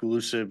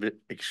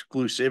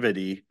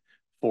exclusivity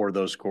for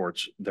those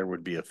courts, there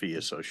would be a fee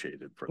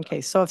associated for that.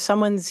 okay. So if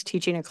someone's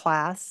teaching a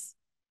class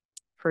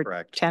for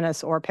Correct.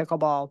 tennis or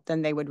pickleball,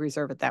 then they would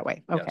reserve it that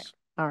way. Okay, Yes.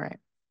 all right.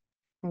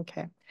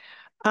 Okay.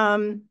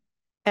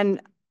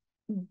 And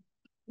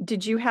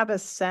did you have a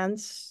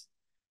sense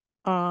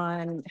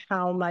on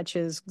how much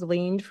is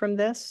gleaned from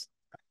this?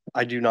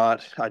 I do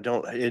not. I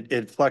don't.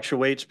 It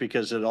fluctuates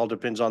because it all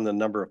depends on the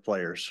number of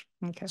players.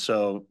 Okay.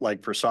 So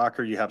like for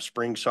soccer, you have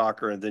spring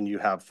soccer and then you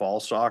have fall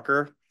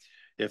soccer.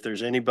 If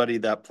there's anybody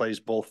that plays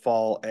both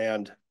fall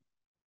and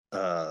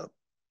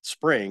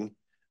spring,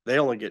 they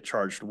only get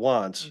charged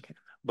once. Okay.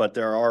 But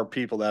there are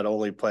people that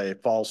only play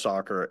fall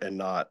soccer and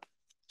not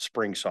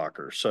spring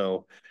soccer.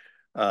 So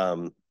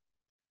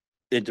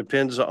it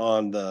depends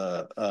on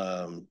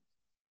the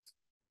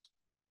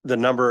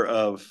number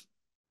of,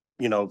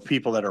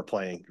 people that are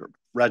playing,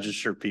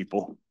 registered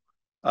people.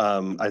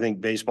 I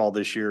think baseball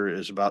this year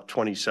is about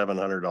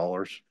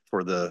 $2,700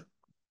 for the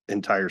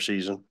entire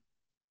season.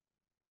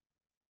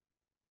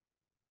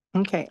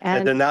 Okay.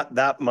 And then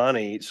that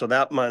money,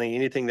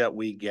 anything that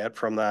we get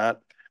from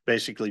that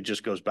basically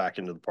just goes back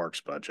into the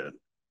parks budget.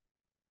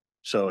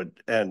 So,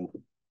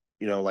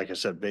 like I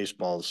said,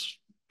 baseball's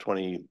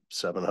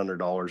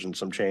 $2,700 and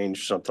some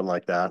change, something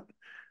like that.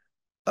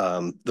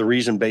 The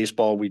reason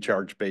we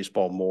charge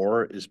baseball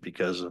more is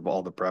because of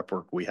all the prep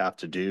work we have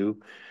to do,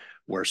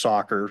 where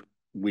soccer,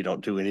 we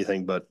don't do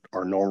anything but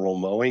our normal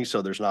mowing.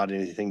 So there's not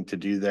anything to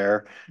do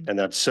there. And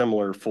that's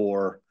similar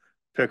for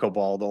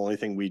pickleball. The only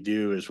thing we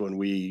do is when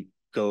we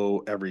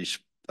go every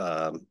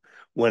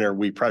winter,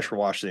 we pressure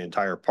wash the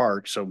entire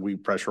park. So we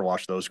pressure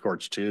wash those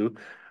courts too,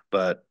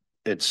 but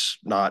it's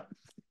not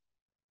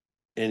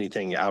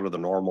anything out of the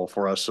normal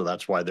for us. So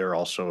that's why they're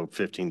also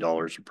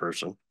 $15 a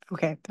person.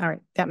 Okay, all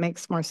right, that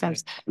makes more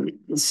sense.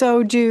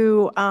 So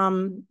do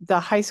the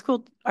high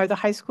school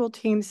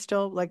teams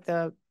still, like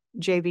the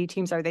JV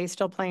teams, are they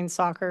still playing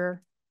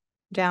soccer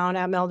down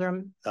at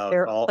Meldrum?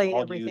 They're playing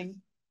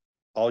everything?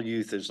 All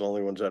youth is the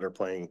only ones that are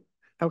playing.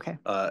 Okay.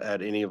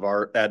 At any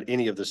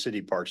of the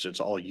city parks, it's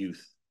all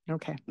youth.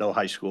 Okay. No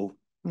high school.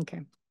 Okay.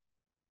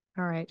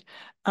 All right.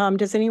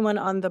 Does anyone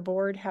on the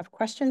board have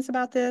questions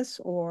about this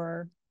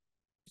or?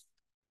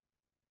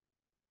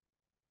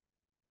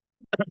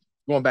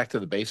 Going back to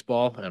the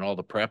baseball and all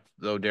the prep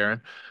though,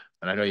 Darren,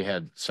 and I know you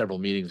had several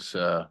meetings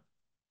with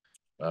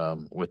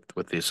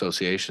the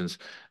associations.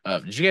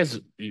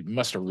 You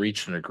must have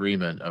reached an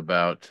agreement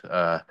about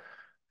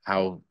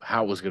how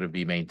it was going to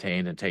be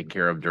maintained and taken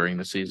care of during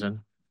the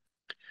season?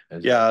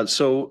 Yeah,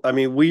 so I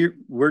mean,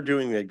 we're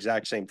doing the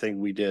exact same thing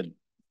we did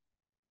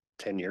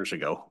 10 years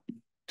ago,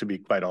 to be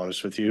quite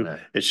honest with you. Right.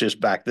 It's just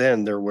back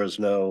then there was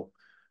no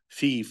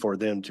fee for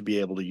them to be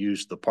able to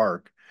use the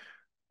park.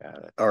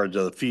 Or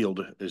the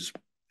field is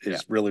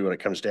really what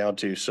it comes down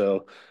to.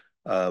 So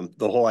the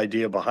whole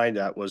idea behind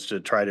that was to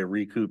try to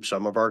recoup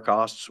some of our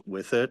costs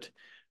with it.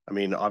 I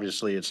mean,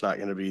 obviously it's not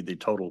going to be the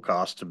total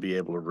cost to be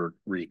able to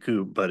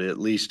recoup, but at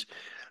least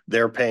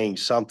they're paying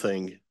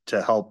something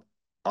to help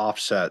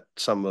offset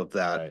some of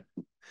that. Right.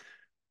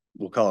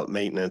 We'll call it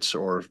maintenance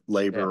or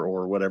labor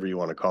or whatever you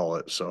want to call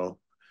it. So,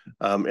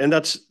 and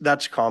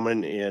that's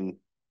common in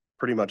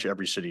pretty much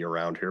every city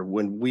around here.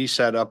 When we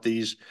set up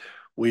these,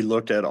 we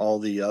looked at all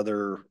the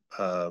other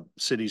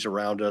cities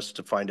around us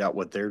to find out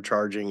what they're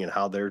charging and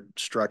how they're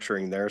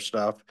structuring their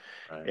stuff.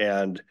 Right.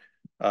 And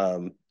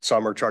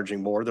some are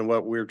charging more than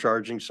what we're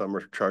charging. Some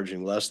are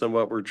charging less than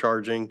what we're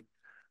charging.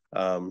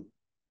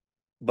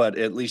 But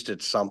at least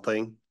it's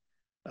something.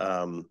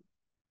 And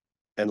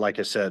like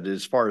I said,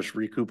 as far as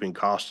recouping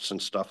costs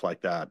and stuff like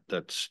that,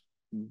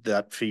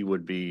 that fee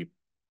would be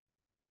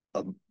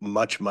a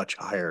much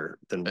higher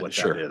than what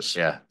that is.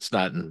 Yeah, it's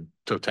not in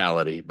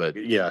totality, but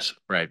yes,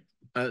 right.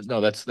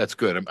 No, that's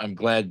good. I'm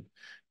glad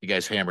you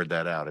guys hammered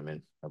that out. I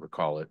mean, I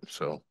recall it.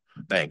 So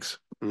thanks.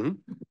 Mm-hmm.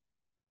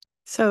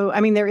 So, I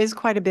mean, there is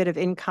quite a bit of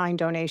in-kind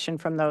donation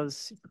from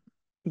those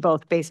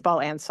both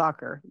baseball and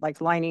soccer,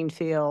 like lining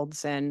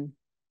fields and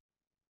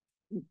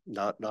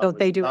Not, Don't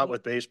they do not any-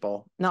 with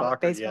baseball. not with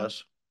Soccer, baseball?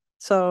 yes.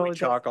 so We they-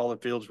 chalk all the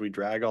fields, we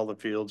drag all the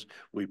fields,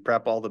 we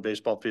prep all the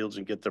baseball fields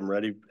and get them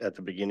ready at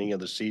the beginning of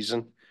the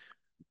season.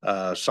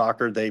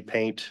 Soccer, they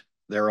paint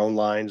their own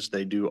lines,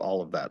 they do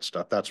all of that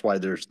stuff. That's why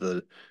there's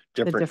the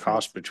different difference.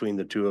 cost between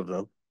the two of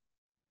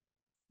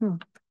them.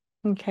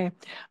 Okay.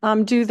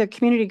 Do the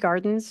community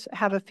gardens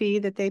have a fee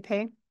that they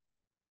pay?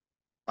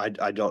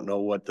 I don't know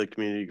what the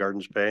community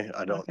gardens pay.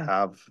 I don't Okay.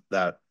 have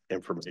that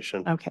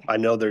information. Okay. I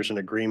know there's an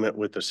agreement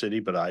with the city,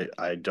 but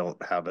I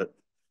don't have it.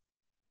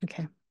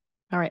 Okay.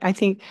 All right. I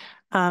think,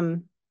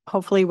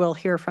 hopefully we'll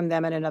hear from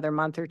them in another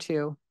month or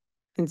two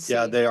and see.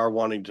 Yeah, they are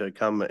wanting to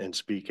come and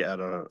speak at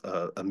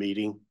a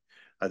meeting.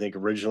 I think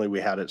originally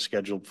we had it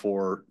scheduled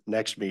for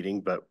next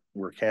meeting, but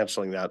we're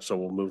canceling that, so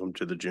we'll move them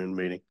to the June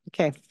meeting.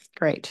 Okay,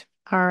 great.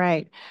 All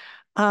right.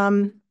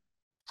 No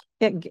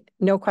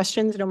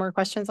questions, no more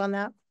questions on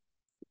that?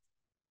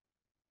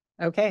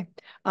 Okay,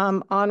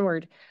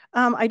 onward.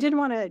 I did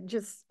want to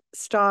just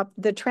stop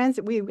the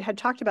transit. We had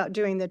talked about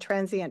doing the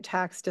transient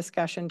tax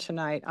discussion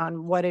tonight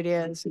on what it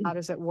is, how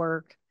does it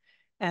work,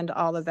 and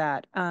all of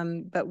that.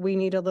 But we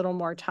need a little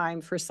more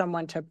time for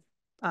someone to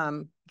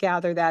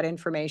gather that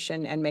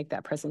information and make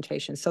that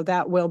presentation. So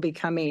that will be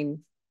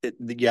coming.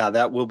 Yeah,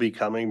 that will be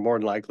coming more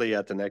than likely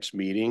at the next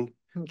meeting.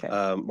 Okay.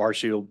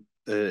 Marcy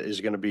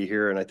is going to be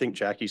here, and I think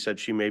Jackie said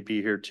she may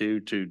be here too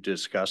to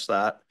discuss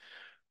that.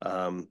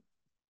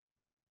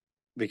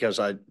 Because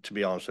to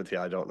be honest with you,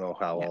 I don't know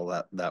how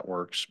all that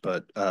works,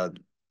 but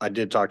I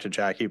did talk to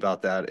Jackie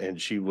about that, and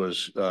she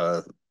was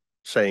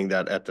saying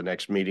that at the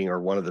next meeting or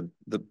one of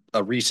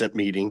a recent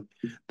meeting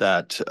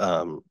that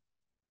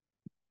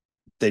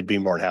they'd be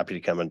more than happy to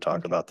come and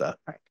talk about that.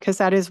 Right, because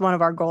that is one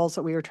of our goals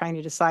that we were trying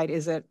to decide.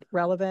 Is it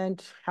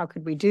relevant? How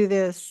could we do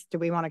this? Do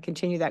we want to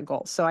continue that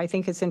goal? So I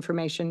think it's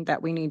information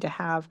that we need to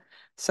have.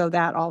 So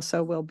that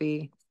also will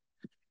be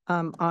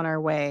on our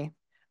way.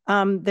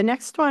 The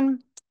next one,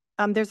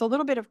 there's a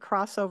little bit of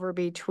crossover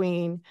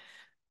between,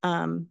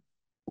 but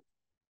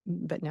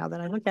now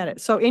that I look at it.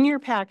 So in your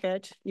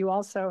packet, you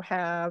also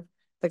have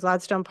the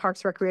Gladstone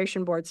Parks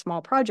Recreation Board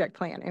Small Project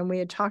Plan. And we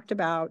had talked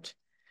about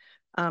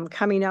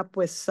coming up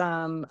with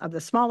some of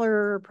the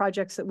smaller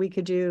projects that we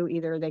could do.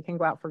 Either they can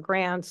go out for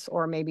grants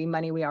or maybe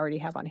money we already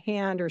have on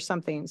hand or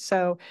something.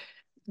 So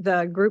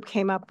the group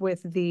came up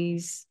with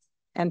these,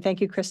 and thank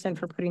you, Kristen,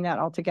 for putting that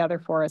all together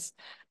for us.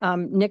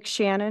 Nick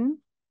Shannon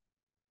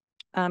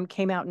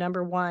came out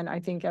number one. I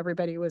think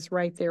everybody was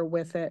right there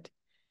with it.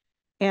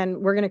 And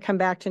we're going to come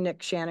back to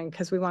Nick Shannon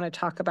because we want to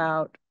talk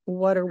about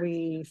what are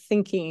we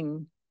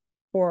thinking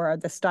for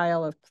the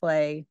style of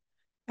play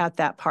at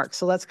that park.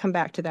 So let's come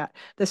back to that.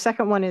 The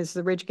second one is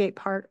the Ridgegate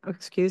Park,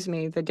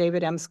 the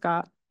David M.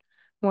 Scott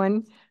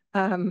one.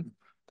 And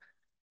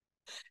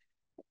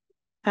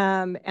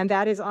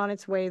that is on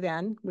its way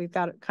then. We've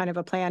got kind of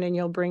a plan, and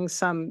you'll bring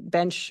some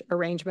bench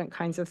arrangement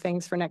kinds of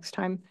things for next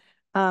time.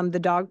 The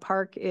dog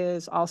park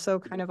is also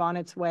kind of on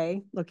its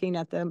way, looking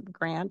at the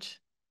grant.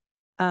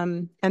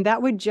 And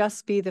that would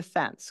just be the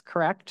fence,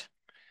 correct?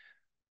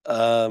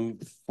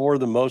 For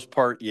the most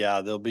part,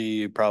 yeah, there'll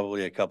be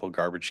probably a couple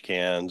garbage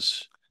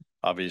cans,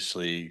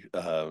 obviously,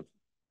 a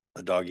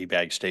doggy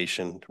bag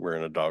station. We're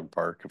in a dog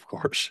park, of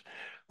course.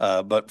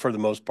 But for the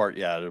most part,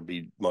 yeah, it'll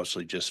be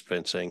mostly just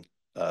fencing,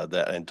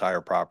 that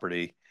entire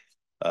property.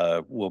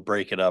 We'll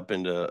break it up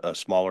into a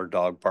smaller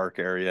dog park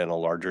area and a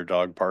larger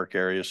dog park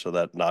area so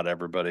that not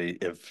everybody,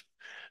 if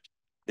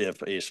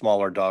a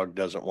smaller dog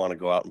doesn't want to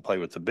go out and play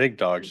with the big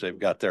dogs, they've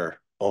got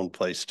their own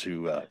place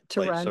to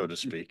play, run. so to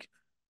speak.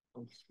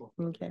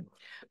 Okay.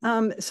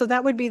 So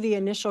that would be the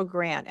initial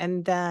grant,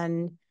 and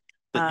then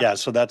Yeah,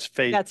 so that's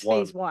phase that's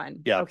one. phase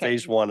one. Yeah, okay.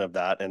 phase one of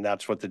that, and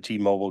that's what the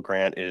T-Mobile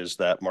grant is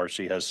that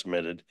Marcy has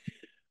submitted.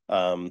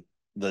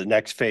 The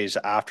next phase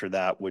after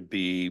that would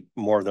be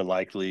more than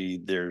likely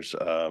there's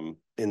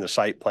in the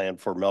site plan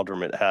for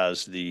Meldrum, it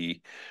has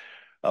the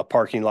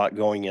parking lot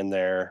going in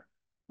there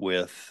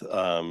with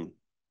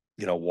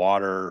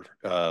water,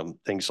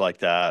 things like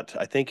that.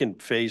 I think in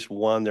phase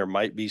one there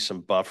might be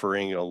some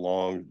buffering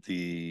along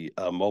the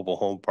mobile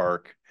home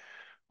park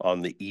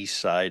on the east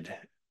side.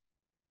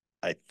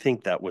 I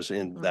think that was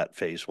in that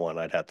phase one.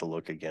 I'd have to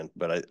look again,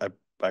 but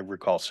I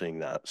recall seeing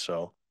that.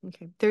 So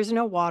Okay. There's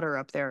no water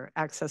up there,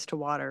 access to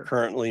water.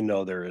 currently,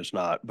 no, there is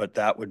not, but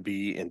that would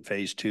be in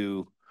phase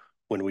two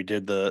when we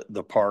did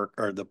the park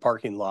or the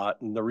parking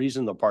lot. And the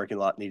reason the parking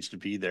lot needs to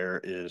be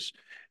there is,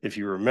 if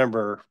you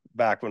remember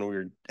back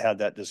when had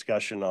that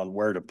discussion on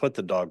where to put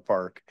the dog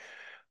park,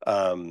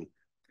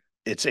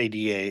 it's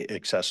ADA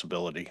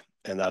accessibility.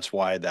 And that's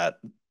why that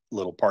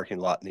little parking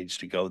lot needs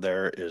to go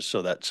there, is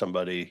so that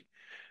somebody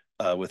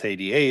with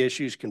ADA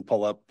issues can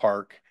pull up,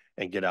 park,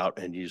 and get out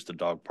and use the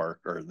dog park,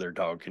 or their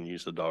dog can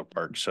use the dog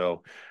park.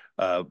 So,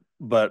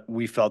 but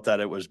we felt that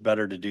it was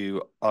better to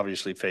do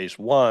obviously phase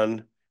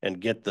one and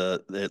get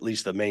at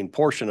least the main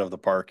portion of the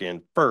park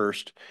in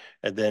first,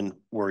 and then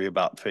worry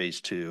about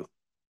phase two.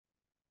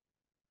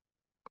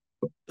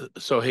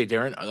 So, hey,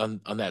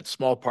 Darren, on that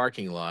small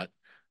parking lot,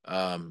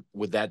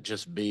 Would that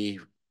just be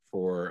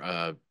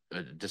for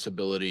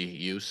disability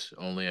use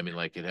only? I mean,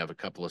 like you'd have a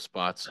couple of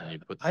spots and you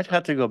put. I'd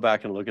have to go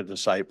back and look at the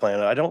site plan.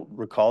 I don't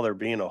recall there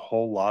being a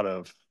whole lot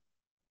of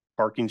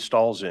parking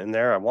stalls in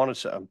there. I want to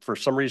say, for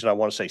some reason, I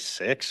want to say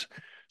 6.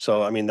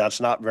 So, I mean, that's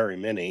not very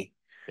many.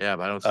 Yeah,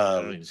 but I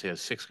don't even see a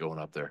 6 going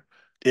up there.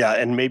 Yeah,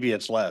 and maybe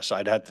it's less.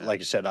 I'd have to, like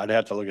I said, I'd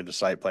have to look at the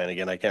site plan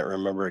again. I can't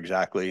remember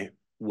exactly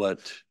what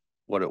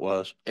it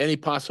was. Any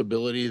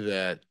possibility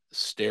that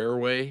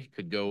stairway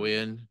could go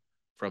in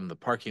from the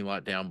parking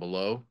lot down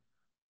below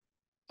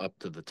up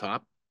to the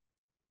top?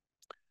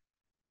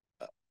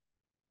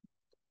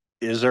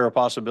 Is there a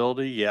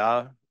possibility?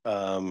 Yeah.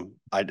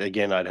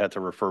 I'd have to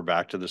refer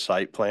back to the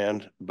site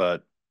plan,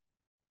 but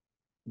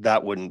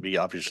that wouldn't be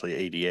obviously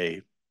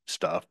ADA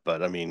stuff,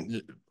 but I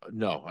mean,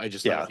 No, I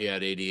just Yeah. thought if you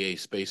had ADA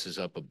spaces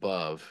up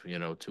above,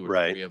 2 or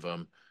Right. 3 of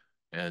them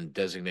and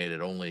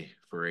designated only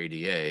for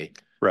ADA,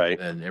 right.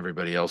 then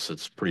everybody else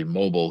that's pretty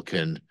mobile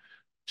can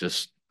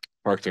just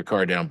park their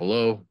car down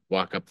below,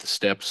 walk up the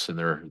steps, and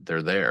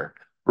they're there.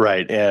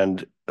 Right.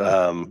 And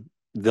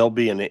there'll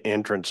be an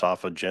entrance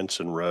off of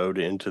Jensen Road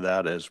into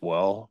that as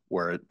well,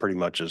 where it pretty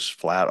much is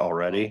flat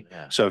already. Oh,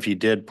 yeah. So if you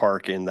did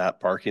park in that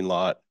parking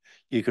lot,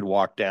 you could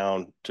walk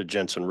down to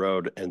Jensen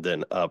Road and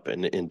then up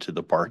and into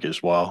the park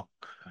as well.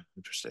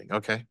 Interesting.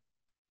 Okay.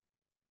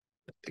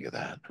 Think of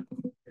that.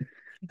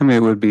 I mean,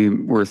 it would be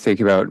worth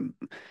thinking about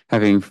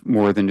having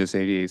more than just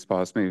ADA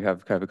spots, maybe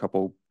have a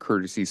couple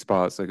courtesy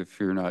spots, like if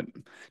you're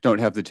don't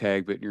have the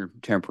tag, but you're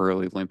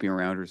temporarily limping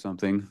around or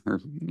something, or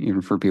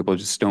even for people who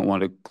just don't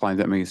want to climb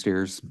that many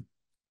stairs.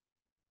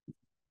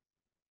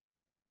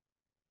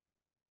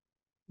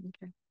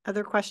 Okay.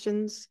 Other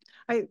questions?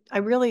 I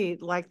really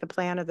like the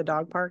plan of the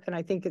dog park, and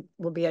I think it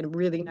will be a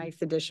really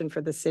nice addition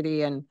for the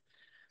city, and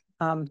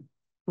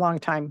long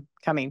time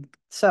coming.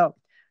 So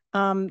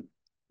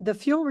the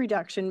fuel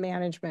reduction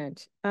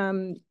management,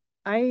 that's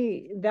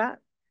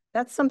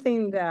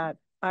something that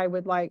I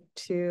would like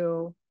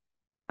to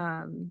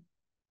I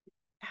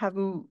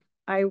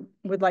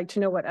would like to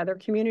know what other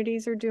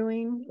communities are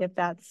doing. If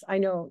that's, I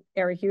know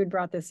Eric, you had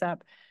brought this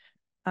up.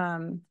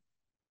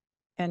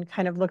 And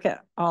kind of look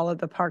at all of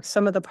the parks.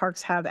 Some of the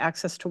parks have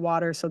access to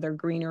water, so they're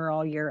greener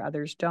all year,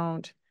 others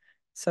don't.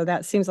 So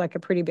that seems like a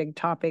pretty big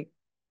topic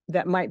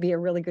that might be a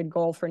really good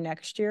goal for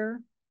next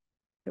year,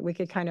 that we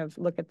could kind of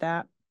look at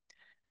that.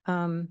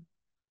 And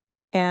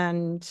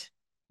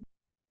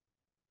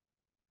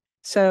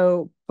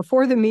so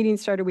before the meeting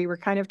started, we were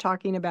kind of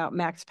talking about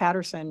Max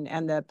Patterson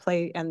and the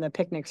play and the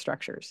picnic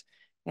structures,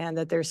 and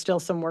that there's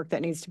still some work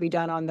that needs to be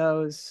done on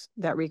those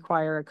that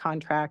require a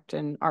contract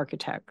and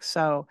architect.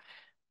 So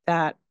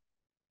that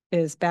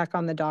is back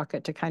on the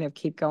docket to kind of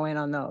keep going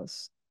on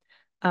those.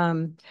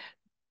 Going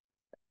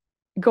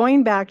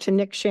back to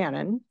Nick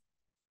Shannon,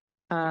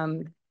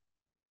 and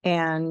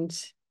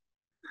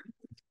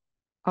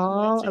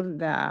all of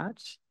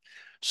that.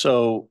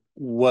 So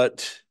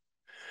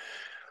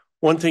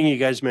one thing you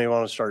guys may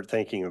want to start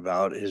thinking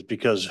about is,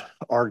 because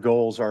our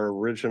goals, our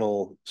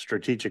original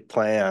strategic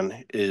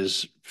plan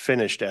is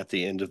finished at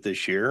the end of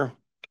this year.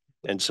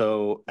 And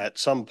so at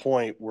some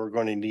point, we're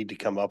going to need to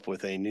come up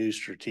with a new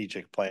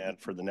strategic plan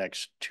for the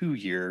next 2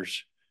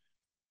 years.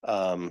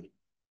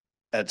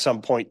 At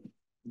some point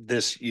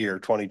this year,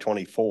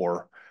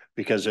 2024,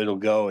 because it'll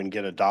go and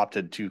get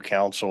adopted to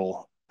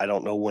council. I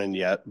don't know when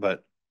yet,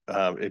 but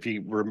if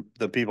you were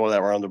the people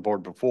that were on the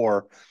board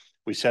before,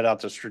 we set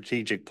out the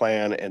strategic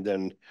plan, and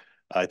then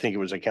I think it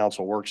was a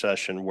council work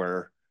session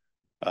where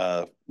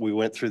we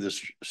went through the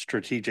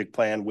strategic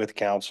plan with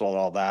council and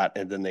all that,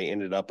 and then they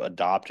ended up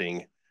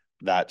adopting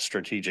that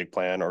strategic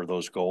plan or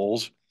those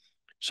goals.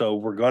 So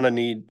we're going to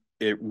need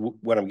it.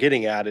 What I'm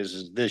getting at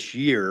is this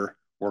year,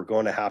 we're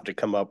going to have to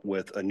come up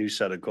with a new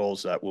set of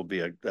goals that will be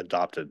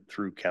adopted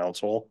through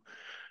council.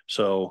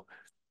 So,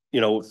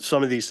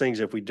 some of these things,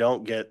 if we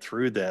don't get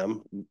through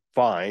them,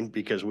 fine,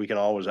 because we can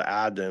always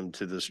add them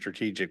to the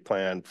strategic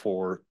plan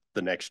for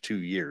the next 2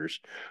 years.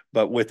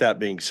 But with that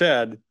being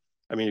said,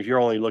 I mean, if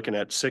you're only looking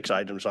at 6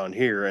 items on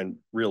here, and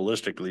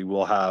realistically,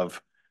 we'll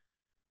have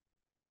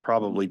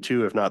probably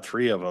 2, if not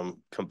 3 of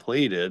them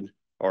completed,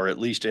 or at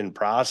least in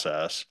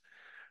process.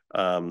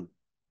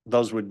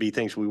 Those would be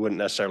things we wouldn't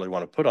necessarily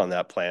want to put on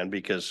that plan,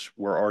 because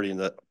we're already in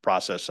the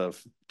process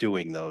of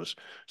doing those.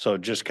 So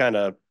just kind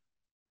of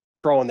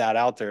throwing that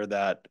out there,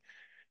 that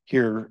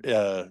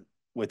here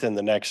within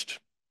the next,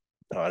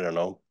 I don't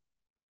know,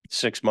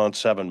 6 months,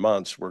 7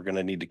 months, we're going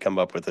to need to come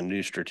up with a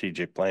new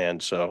strategic plan.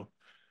 So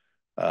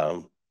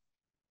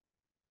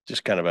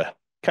just kind of a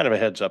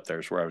heads up there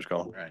is where I was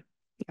going. Right.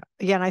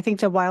 Yeah, and I think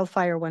the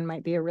wildfire one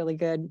might be a really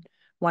good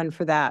one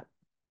for that.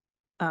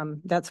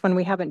 That's one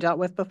we haven't dealt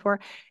with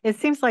before. It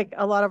seems like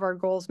a lot of our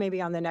goals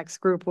maybe on the next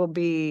group will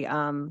be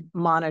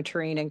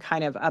monitoring and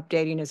kind of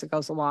updating as it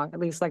goes along, at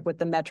least like with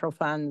the Metro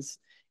funds,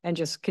 and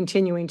just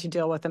continuing to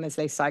deal with them as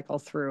they cycle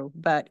through.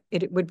 But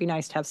it would be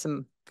nice to have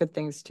some good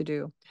things to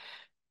do.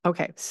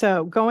 Okay,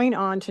 so going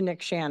on to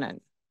Nick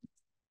Shannon,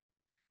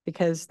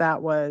 because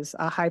that was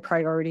a high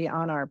priority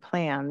on our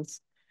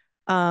plans.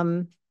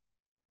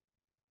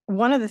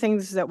 one of the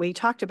things that we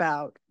talked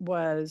about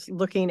was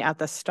looking at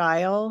the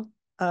style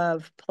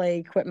of play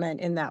equipment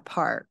in that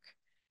park.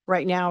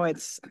 Right now,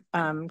 it's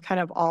kind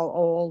of all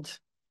old,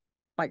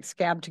 like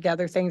scabbed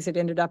together things that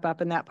ended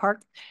up in that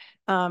park.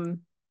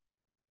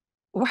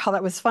 Wow,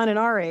 that was fun in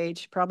our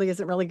age, probably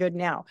isn't really good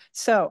now.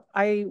 So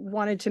I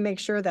wanted to make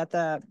sure that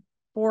the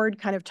board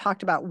kind of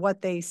talked about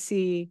what they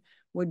see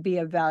would be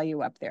of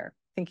value up there,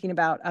 thinking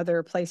about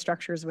other play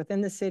structures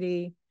within the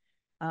city.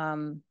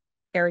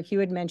 Eric, you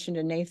had mentioned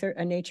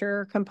a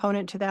nature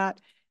component to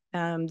that.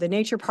 The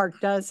nature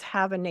park does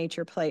have a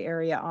nature play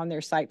area on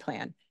their site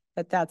plan,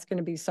 but that's going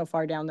to be so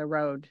far down the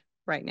road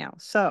right now.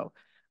 So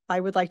I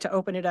would like to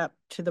open it up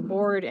to the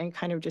board and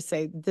kind of just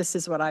say, this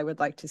is what I would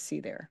like to see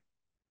there,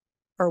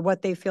 or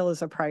what they feel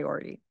is a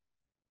priority.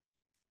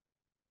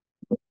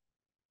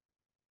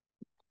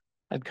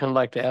 I'd kind of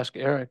like to ask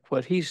Eric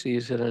what he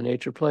sees in a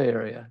nature play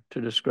area to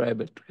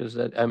describe it, because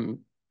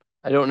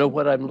I don't know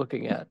what I'm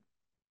looking at.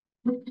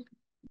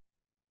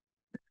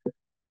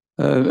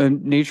 A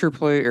nature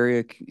play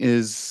area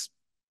it's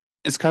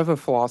kind of a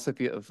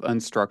philosophy of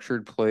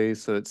unstructured play.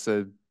 So it's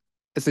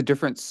a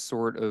different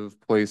sort of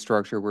play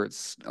structure where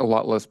it's a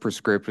lot less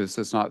prescriptive.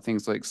 So it's not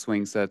things like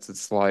swing sets,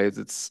 it's slides.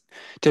 It's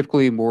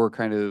typically more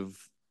kind of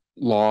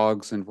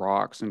logs and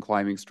rocks and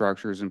climbing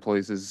structures and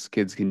places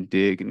kids can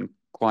dig and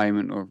climb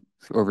and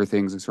over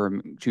things and sort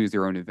of choose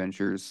their own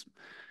adventures.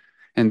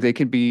 And they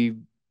can be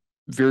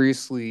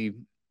variously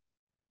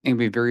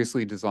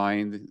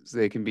designed.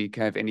 They can be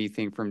kind of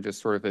anything from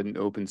just sort of an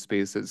open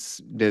space that's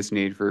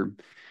designated for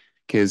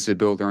kids to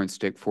build their own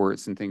stick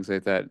forts and things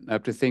like that,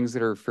 up to things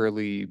that are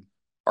fairly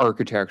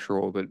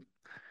architectural, but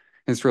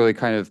it's really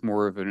kind of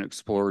more of an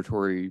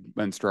exploratory,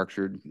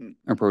 unstructured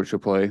approach to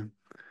play.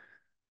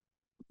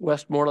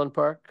 Westmoreland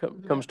Park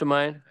comes to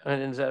mind,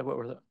 and is that what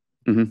we're?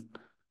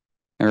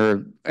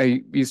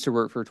 I used to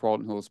work for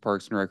Twalton Hills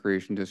Parks and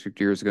Recreation District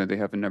years ago. They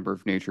have a number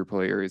of nature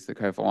play areas that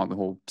kind of fall on the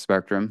whole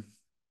spectrum.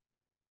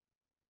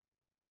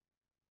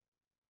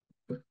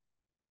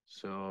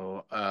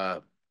 So,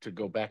 to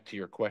go back to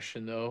your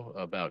question though,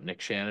 about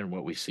Nick Shannon,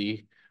 what we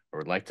see or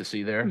would like to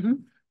see there.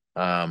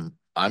 I'm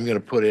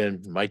gonna put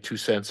in my 2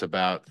 cents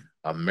about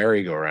a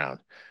merry-go-round,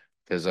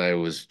 because I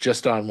was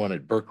just on one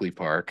at Berkeley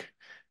Park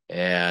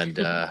and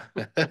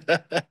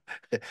it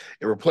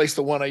replaced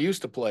the one I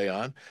used to play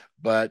on,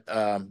 but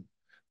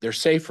they're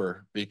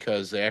safer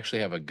because they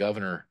actually have a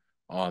governor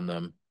on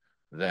them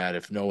that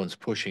if no one's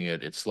pushing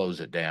it, it slows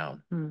it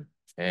down.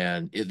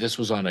 And this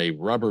was on a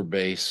rubber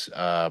base,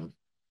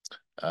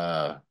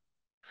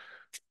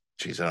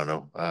 geez, I don't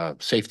know,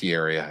 safety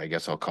area, I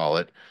guess I'll call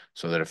it,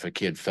 so that if a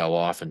kid fell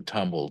off and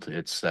tumbled,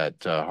 it's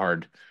that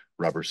hard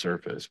rubber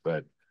surface.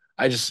 But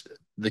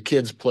the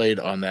kids played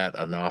on that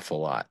an awful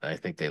lot. I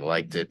think they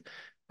liked it.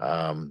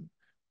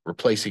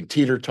 Replacing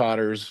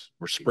teeter-totters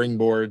were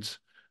springboards,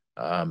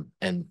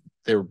 and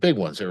they were big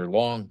ones. They were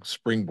long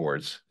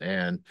springboards,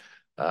 and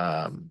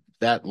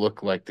that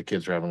looked like the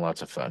kids were having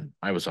lots of fun.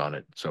 I was on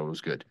it, so it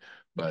was good.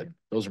 But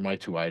those are my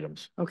 2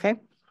 items. Okay.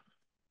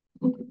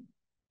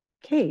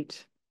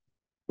 Kate,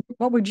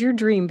 what would your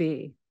dream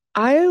be?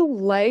 I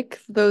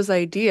like those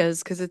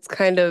ideas because it's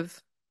kind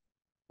of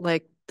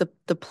like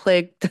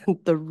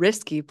the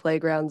risky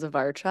playgrounds of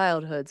our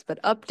childhoods,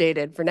 but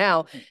updated for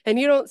now. And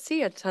you don't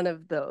see a ton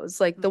of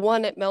those. Like the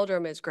one at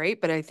Meldrum is great,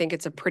 but I think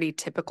it's a pretty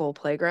typical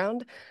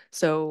playground.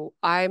 So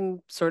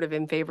I'm sort of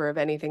in favor of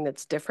anything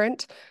that's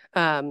different.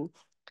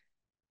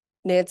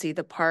 Nancy,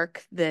 the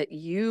park that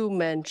you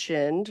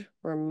mentioned,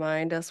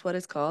 remind us what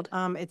it's called.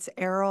 It's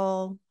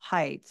Errol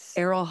Heights.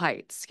 Errol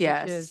Heights,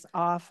 yes. Which is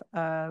off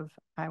of,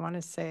 I want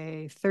to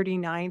say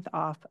 39th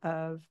off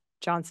of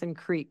Johnson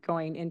Creek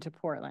going into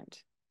Portland.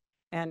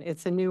 And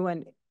it's a new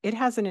one. It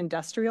has an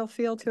industrial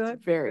feel to it.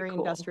 It's very cool.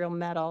 Industrial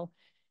metal.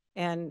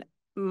 And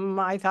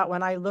I thought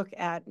when I look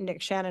at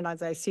Nick Shannon,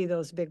 as I see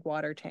those big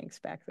water tanks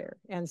back there.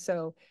 And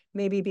so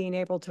maybe being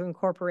able to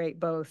incorporate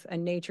both a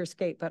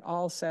naturescape, but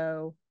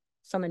also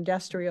some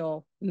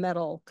industrial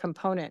metal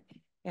component.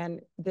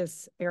 And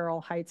this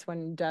Errol Heights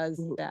one does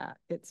that.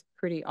 It's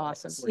pretty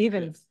awesome. 45th.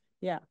 Even,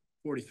 yeah.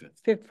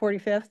 45th. 45th?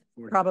 45th.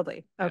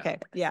 Probably. Yeah. Okay.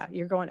 Yeah.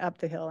 You're going up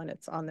the hill and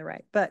it's on the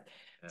right. But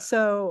yeah.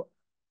 So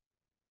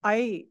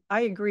I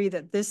agree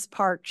that this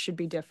park should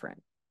be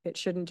different. It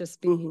shouldn't just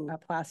be a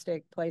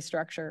plastic play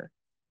structure.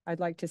 I'd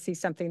like to see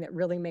something that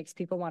really makes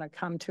people want to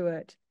come to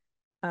it.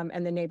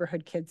 And the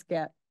neighborhood kids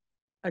get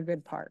a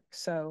good park.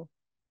 So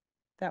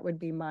that would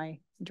be my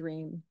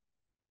dream.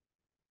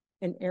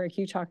 And Eric,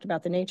 you talked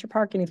about the nature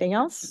park. Anything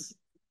else?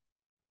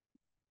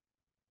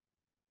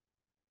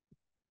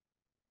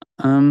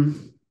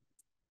 That's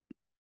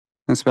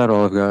about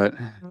all I've got.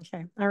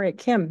 Okay. All right,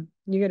 Kim,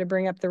 you got to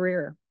bring up the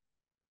rear.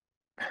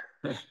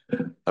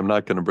 I'm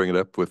not going to bring it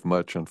up with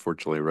much,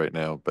 unfortunately, right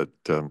now, but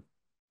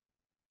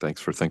thanks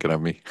for thinking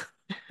of me.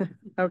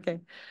 Okay.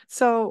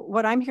 So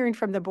what I'm hearing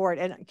from the board,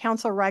 and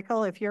Councilor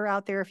Reichel, if you're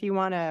out there, if you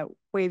want to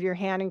wave your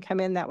hand and come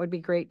in, that would be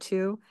great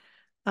too.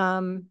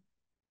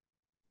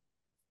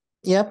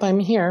 Yep, I'm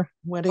here.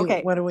 What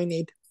do we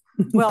need?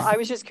 Well, I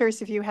was just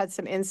curious if you had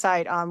some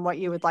insight on what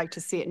you would like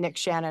to see at Nick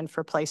Shannon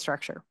for play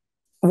structure.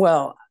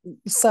 Well,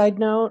 side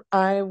note,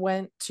 I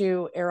went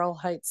to Errol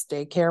Heights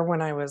Daycare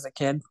when I was a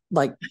kid,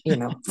 like,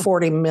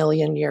 40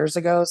 million years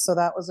ago. So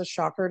that was a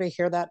shocker to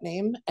hear that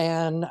name.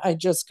 And I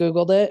just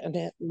Googled it and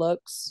it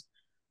looks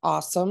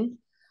awesome.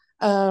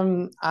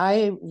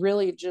 I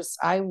really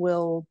I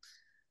will,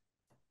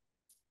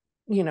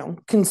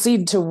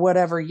 concede to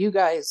whatever you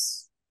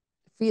guys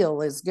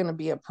feel is going to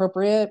be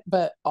appropriate,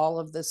 but all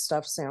of this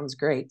stuff sounds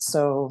great.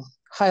 So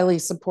highly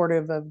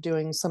supportive of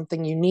doing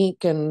something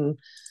unique and,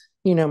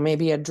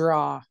 maybe a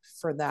draw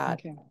for that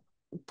Okay.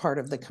 part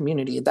of the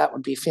community. That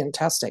would be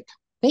fantastic.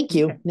 Thank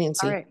you, Okay.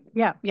 Nancy. All right.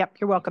 Yeah. Yep.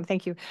 You're welcome.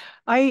 Thank you.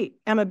 I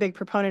am a big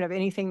proponent of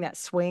anything that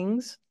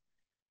swings.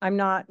 I'm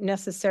not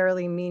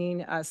necessarily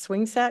meaning a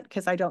swing set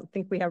because I don't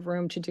think we have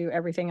room to do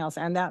everything else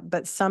and that,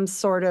 but some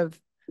sort of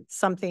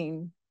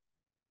something.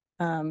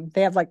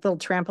 They have like little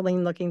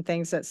trampoline looking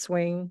things that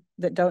swing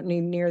that don't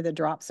need near the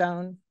drop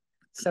zone.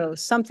 So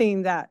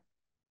something that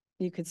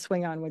you could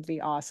swing on would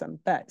be awesome.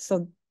 But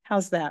so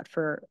how's that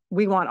for,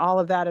 we want all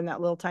of that in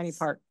that little tiny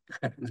park.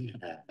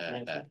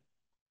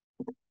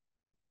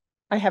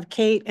 I have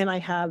Kate and I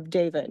have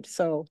David.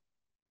 So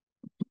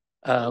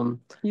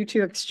you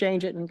two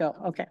exchange it and go,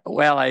 okay.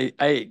 Well,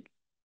 I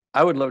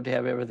would love to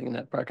have everything in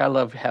that park. I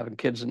love having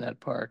kids in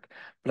that park,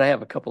 but I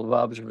have a couple of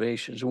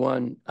observations.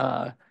 One,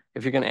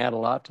 if you're going to add a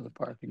lot to the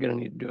park, you're going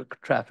to need to do a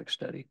traffic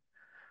study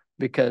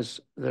because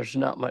there's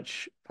not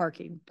much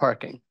Parking.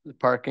 The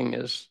parking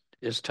is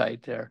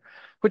tight there,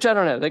 which I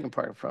don't have. They can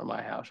park in front of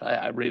my house.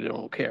 I really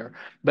don't care.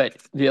 But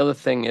the other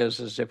thing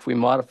is if we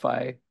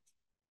modify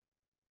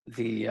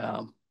the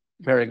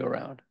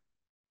merry-go-round,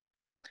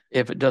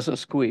 if it doesn't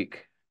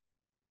squeak,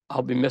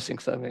 I'll be missing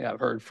something I've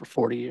heard for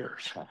 40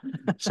 years.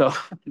 So,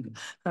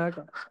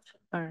 Okay.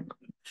 All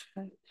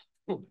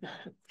right.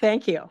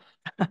 Thank you.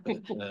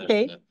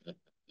 Kate?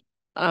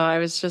 I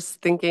was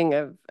just thinking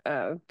of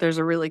there's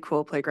a really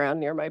cool playground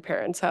near my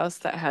parents' house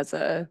that has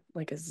a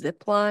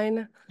zip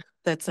line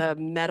that's a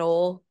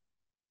metal.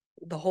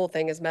 The whole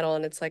thing is metal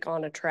and it's like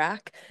on a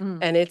track,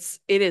 and it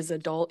is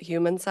adult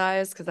human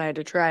size because I had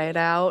to try it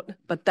out.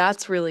 But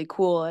that's really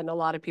cool, and a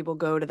lot of people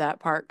go to that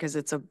park because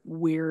it's a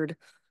weird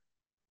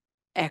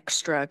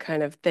extra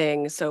kind of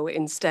thing. So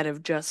instead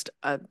of just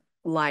a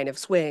line of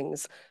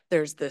swings,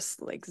 there's this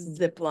like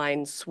zip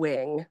line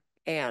swing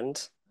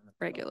and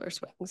regular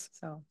swings.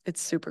 So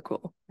it's super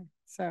cool.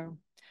 So,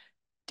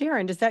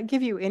 Darren, does that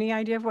give you any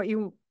idea of what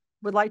you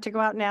would like to go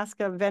out and ask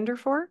a vendor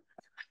for?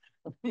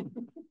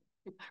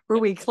 Were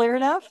we clear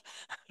enough?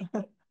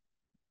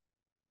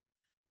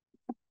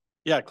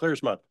 Yeah, clear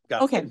as mud.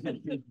 Got Okay.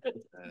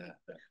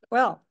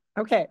 Well,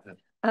 okay.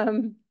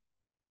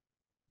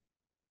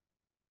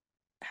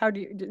 How do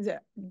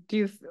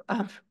you,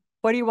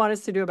 what do you want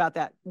us to do about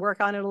that? Work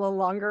on it a little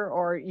longer,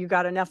 or you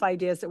got enough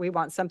ideas that we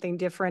want something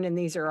different and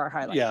these are our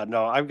highlights? Yeah,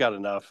 no, I've got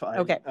enough.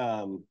 Okay.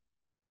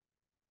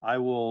 I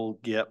will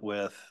get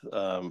with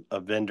a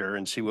vendor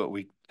and see what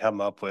we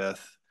come up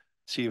with,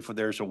 see if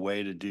there's a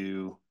way to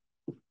do,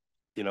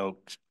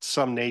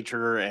 some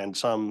nature and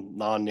some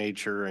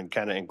non-nature and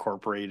kind of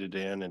incorporate it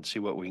in and see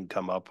what we can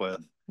come up with.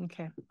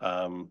 Okay.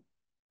 And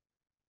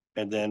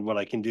then what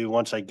I can do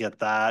once I get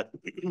that,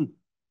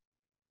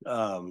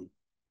 I'll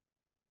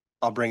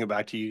bring it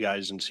back to you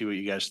guys and see what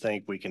you guys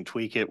think. We can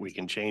tweak it, we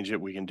can change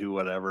it, we can do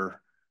whatever,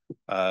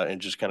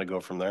 and just kind of go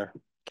from there.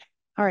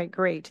 All right,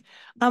 great.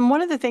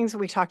 One of the things that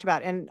we talked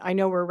about, and I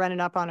know we're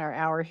running up on our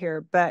hour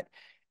here,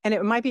 and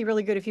it might be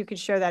really good if you could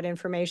share that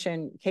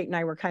information. Kate and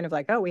I were kind of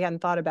like, oh, we hadn't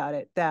thought about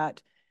it,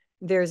 that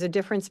there's a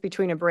difference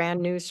between a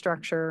brand new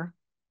structure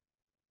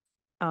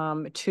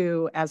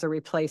as a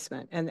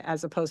replacement and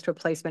as opposed to a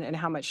placement, and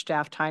how much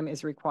staff time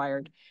is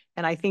required.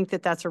 And I think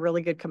that that's a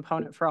really good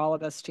component for all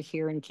of us to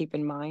hear and keep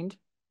in mind.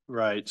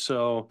 Right.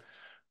 So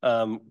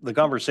the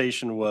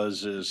conversation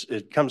is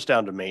it comes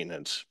down to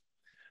maintenance.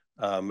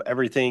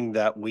 Everything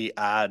that we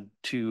add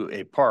to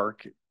a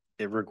park,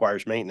 it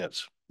requires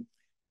maintenance.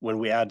 When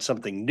we add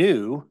something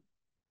new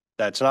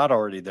that's not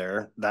already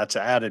there, that's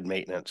added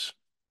maintenance.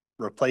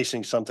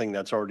 Replacing something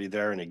that's already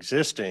there and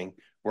existing,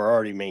 we're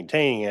already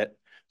maintaining it.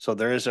 So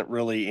there isn't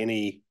really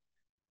any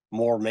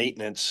more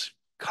maintenance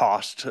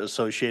cost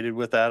associated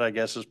with that, I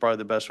guess is probably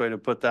the best way to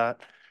put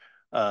that.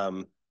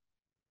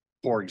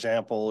 For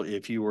example,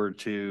 if you were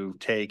to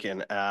take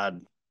and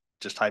add,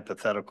 just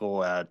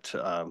hypothetical, at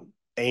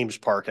Ames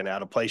Park and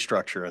add a play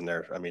structure in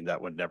there, I mean,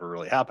 that would never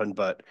really happen,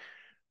 but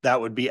that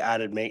would be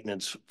added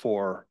maintenance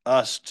for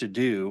us to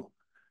do.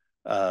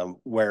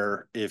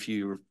 Where if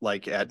you,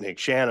 like at Nick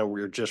Shannon,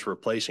 we're just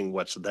replacing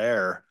what's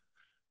there,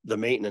 the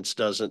maintenance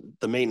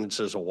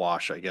is a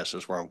wash, I guess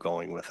is where I'm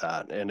going with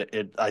that. And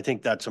I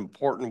think that's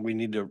important. We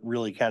need to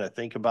really kind of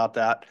think about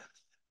that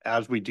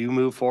as we do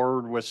move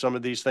forward with some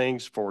of these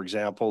things. For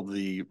example,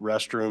 the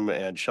restroom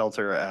and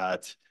shelter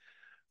at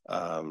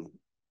the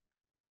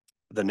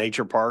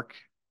nature park,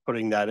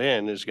 putting that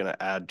in is going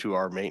to add to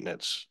our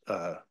maintenance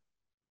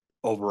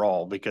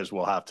overall, because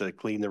we'll have to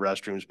clean the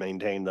restrooms,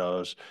 maintain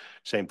those.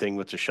 Same thing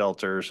with the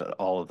shelters and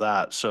all of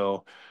that.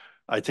 So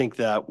I think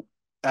that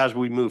as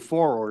we move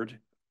forward,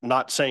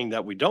 not saying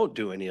that we don't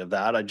do any of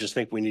that, I just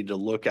think we need to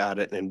look at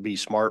it and be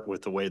smart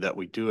with the way that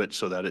we do it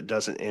so that it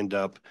doesn't end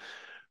up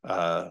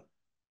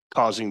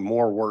causing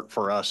more work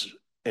for us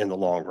in the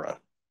long run.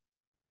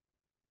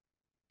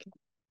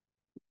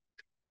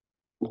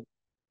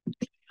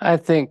 I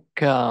think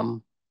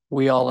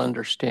we all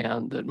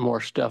understand that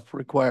more stuff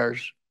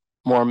requires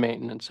more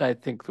maintenance. I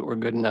think that we're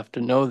good enough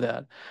to know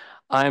that.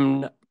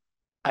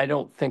 I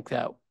don't think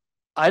that,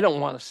 I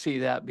don't want to see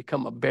that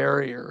become a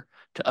barrier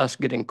to us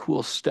getting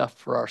cool stuff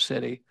for our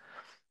city.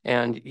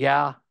 And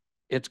yeah,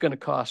 it's going to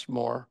cost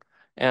more,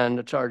 and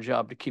it's our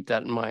job to keep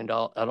that in mind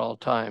at all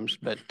times.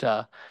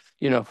 But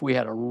you know, if we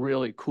had a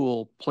really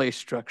cool play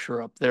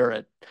structure up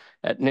there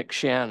at Nick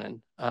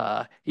Shannon,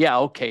 yeah,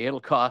 okay,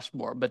 it'll cost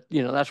more, but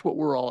you know, that's what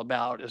we're all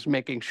about, is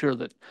making sure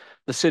that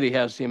the city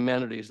has the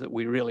amenities that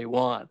we really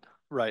want.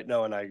 Right.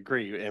 No, and I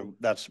agree. And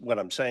that's what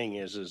I'm saying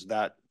is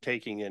that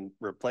taking and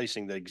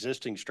replacing the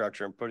existing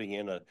structure and putting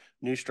in a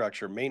new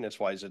structure maintenance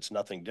wise, it's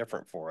nothing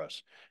different for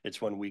us. It's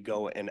when we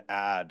go and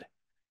add.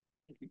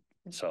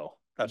 So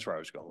that's where I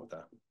was going with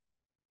that.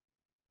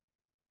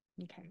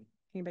 Okay.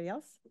 Anybody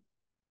else?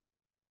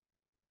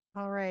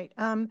 All right.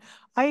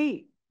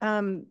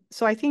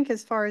 So I think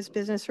as far as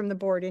business from the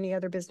board, any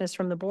other business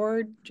from the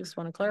board? Just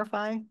want to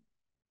clarify.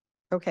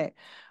 Okay.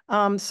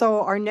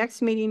 So our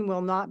next meeting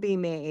will not be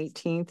May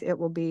 18th. It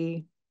will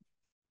be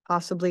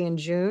possibly in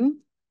June.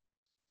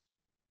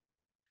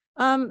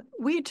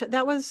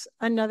 That was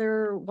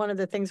another one of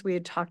the things we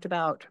had talked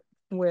about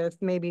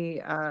with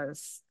maybe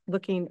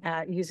looking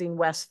at using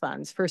WES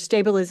funds for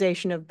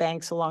stabilization of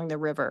banks along the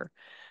river.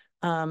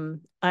 So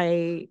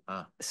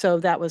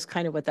that was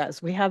kind of what that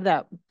is. We have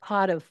that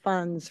pot of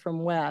funds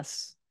from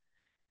WES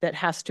that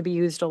has to be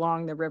used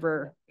along the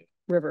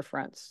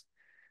riverfronts.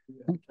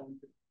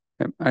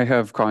 I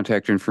have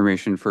contact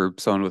information for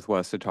someone with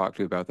Wes to talk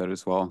to about that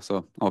as well.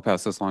 So I'll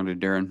pass this along to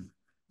Darren.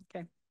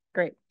 Okay,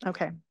 great.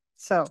 Okay.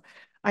 So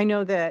I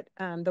know that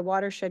the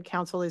Watershed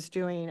Council is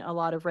doing a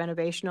lot of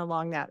renovation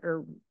along that,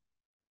 or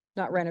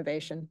not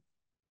renovation.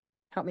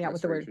 Help me out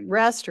with the word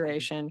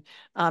restoration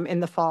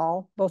in the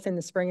fall, both in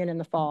the spring and in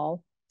the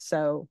fall.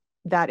 So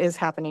that is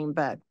happening,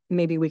 but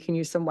maybe we can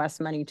use some WES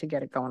money to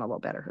get it going a little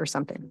better or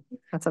something.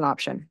 That's an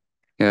option.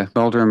 Yeah,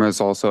 Meldrum is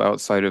also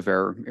outside of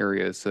our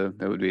area, so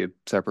that would be a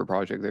separate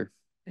project there.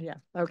 Yeah,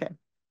 okay.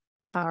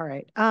 All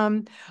right.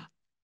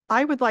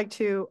 I would like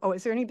to, oh,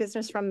 is there any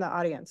business from the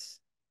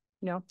audience?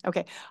 No?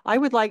 Okay. I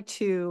would like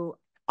to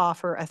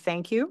offer a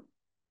thank you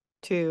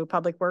to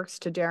Public Works,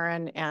 to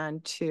Darren,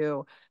 and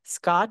to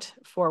Scott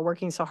for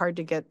working so hard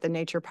to get the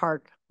nature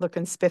park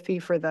looking spiffy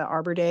for the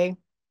Arbor Day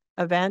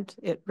event.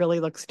 It really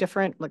looks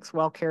different, looks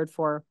well cared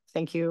for.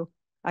 Thank you.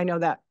 I know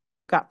that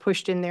got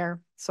pushed in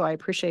there, so I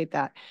appreciate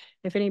that.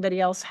 If anybody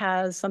else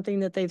has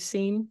something that they've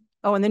seen,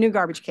 oh, and the new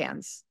garbage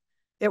cans.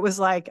 It was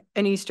like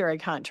an Easter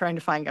egg hunt trying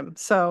to find them.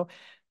 So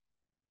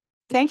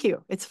thank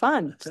you. It's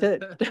fun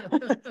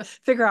to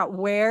figure out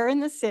where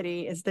in the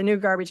city is the new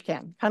garbage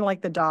can, kind of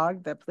like the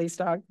dog, the police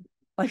dog.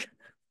 Like,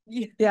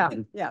 yeah.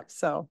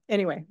 So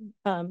anyway,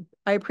 I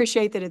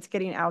appreciate that it's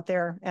getting out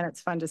there and it's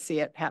fun to see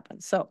it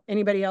happen. So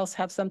anybody else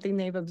have something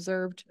they've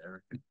observed?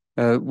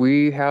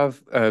 We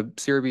have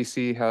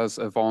CRBC has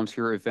a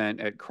volunteer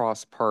event at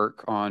Cross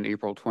Park on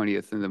April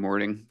 20th in the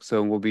morning.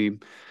 So we'll be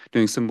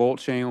doing some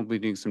mulching, we'll be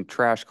doing some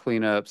trash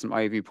cleanup, some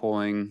ivy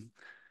pulling.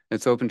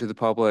 It's open to the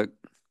public.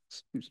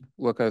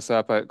 Look us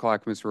up at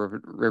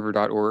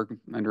clackamasriver.org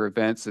under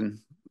events and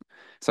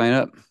sign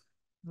up.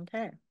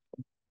 Okay.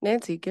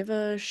 Nancy, give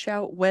a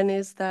shout. When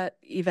is that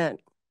event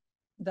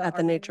at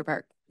the nature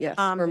park? Yes,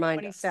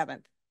 remind us.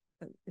 27th,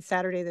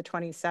 Saturday, the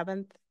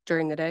 27th.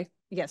 During the day?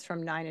 Yes,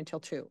 from 9 until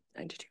 2.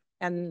 9 to 2.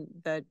 And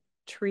the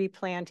tree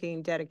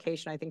planting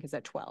dedication, I think, is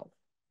at 12.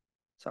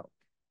 So,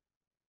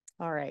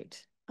 all right.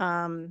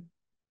 I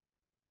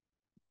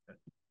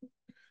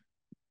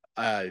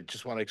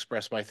just want to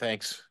express my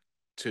thanks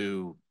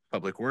to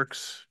Public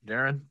Works,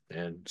 Darren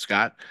and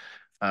Scott.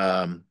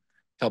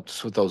 Helped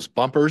us with those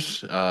bumpers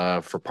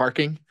for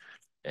parking.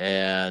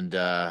 And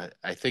I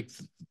think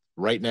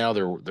right now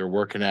they're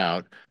working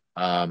out.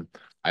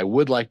 I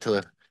would like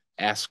to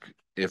ask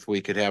if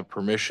we could have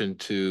permission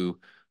to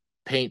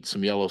paint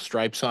some yellow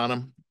stripes on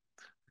them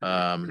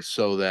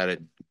so that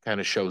it kind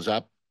of shows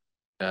up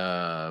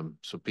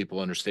so people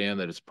understand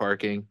that it's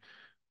parking,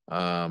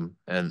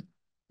 and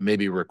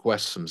maybe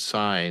request some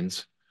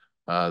signs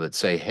that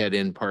say head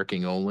in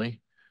parking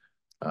only,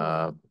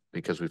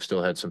 because we've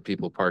still had some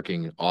people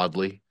parking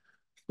oddly.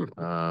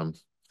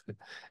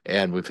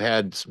 And we've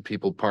had some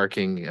people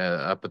parking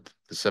up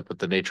at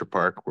the nature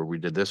park where we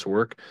did this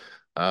work.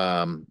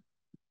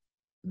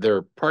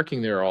 They're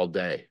parking there all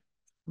day,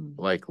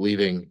 like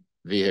leaving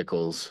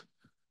vehicles.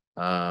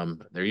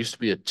 There used to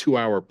be a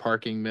 2-hour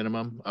parking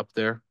minimum up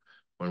there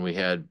when we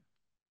had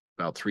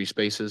about 3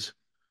 spaces.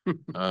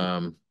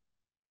 And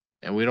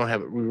we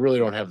really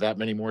don't have that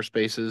many more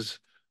spaces.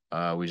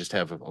 We just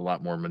have a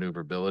lot more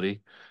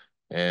maneuverability.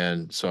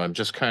 And so I'm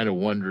just kind of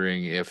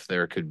wondering if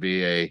there could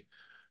be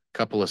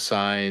couple of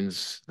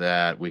signs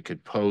that we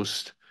could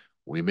post.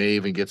 We may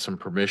even get some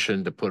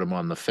permission to put them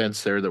on the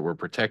fence there that we're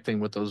protecting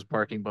with those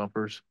parking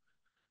bumpers.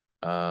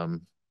 I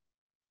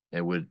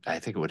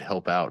think it would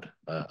help out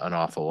an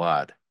awful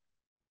lot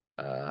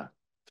to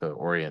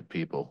orient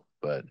people,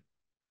 but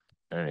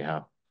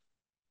anyhow.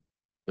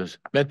 It was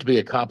meant to be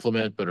a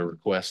compliment, but a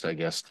request, I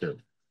guess, too.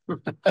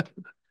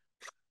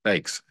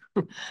 Thanks.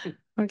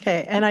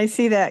 Okay, and I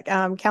see that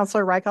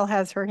Counselor Reichel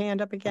has her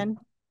hand up again.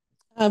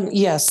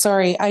 Yes,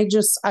 sorry. I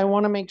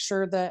want to make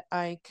sure that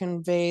I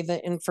convey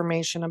the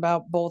information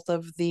about both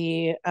of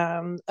the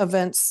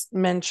events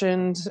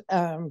mentioned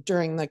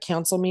during the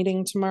council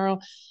meeting tomorrow.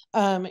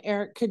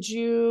 Eric, could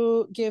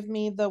you give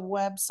me the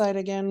website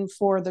again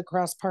for the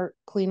Cross Park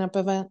cleanup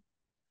event?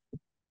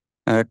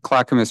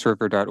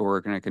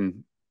 clackamusriver.org,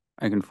 and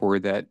I can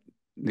forward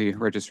the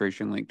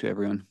registration link to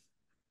everyone.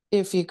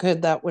 If you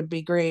could, that would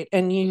be great.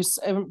 And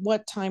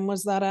what time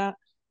was that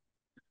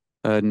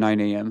at?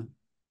 9 a.m.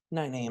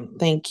 9 a.m.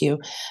 Thank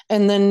you.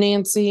 And then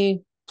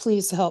Nancy,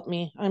 please help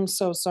me. I'm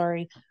so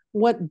sorry.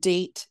 What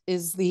date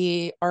is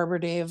the Arbor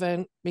Day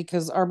event?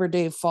 Because Arbor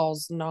Day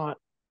falls not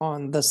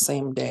on the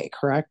same day,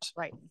 correct?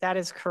 Right, that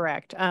is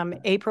correct.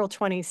 April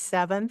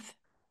 27th.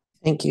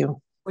 Thank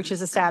you. Which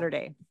is a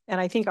Saturday.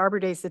 And I think Arbor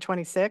Day is the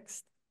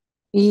 26th.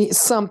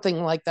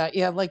 Something like that.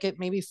 Yeah, like it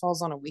maybe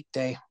falls on a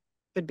weekday.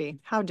 Could be.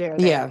 How dare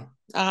they? Yeah,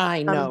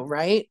 I know,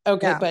 right?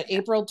 Okay, yeah. But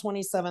April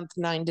 27th,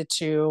 9 to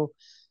 2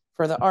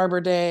 for the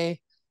Arbor Day.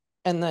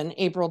 And then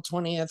April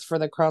 20th for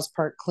the Cross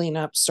Park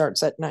cleanup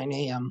starts at 9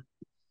 a.m.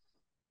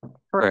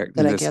 Correct.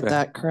 Did I get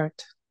that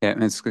correct? Yeah,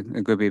 and it's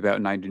going to be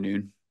about 9 to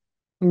noon.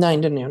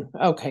 9 to noon.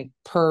 Okay,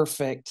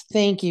 perfect.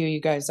 Thank you, you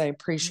guys. I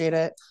appreciate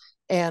it.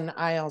 And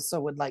I also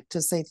would like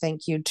to say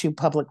thank you to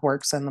Public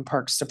Works and the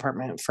Parks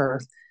Department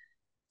for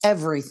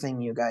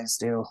everything you guys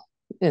do.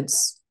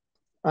 It's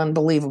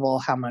unbelievable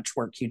how much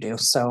work you do.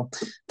 So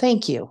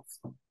thank you.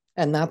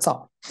 And that's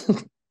all.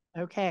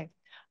 Okay.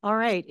 All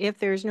right. If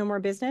there's no more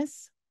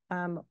business,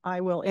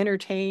 I will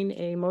entertain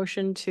a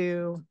motion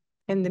to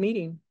end the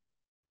meeting.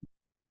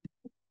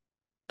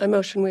 I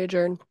motion we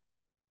adjourn.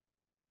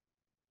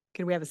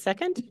 Can we have a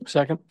second?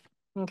 Second.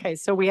 Okay,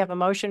 so we have a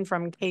motion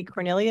from Kate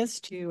Cornelius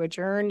to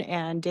adjourn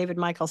and David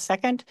Michael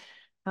second.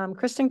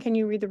 Kristen, can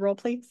you read the roll,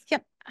 please?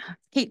 Yep.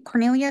 Kate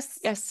Cornelius.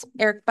 Yes.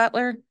 Eric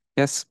Butler.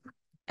 Yes.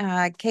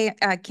 Kim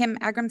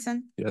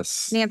Agramson.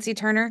 Yes. Nancy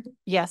Turner.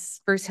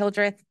 Yes. Bruce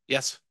Hildreth.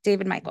 Yes.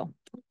 David Michael.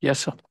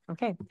 Yes.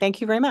 Okay, thank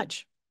you very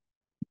much.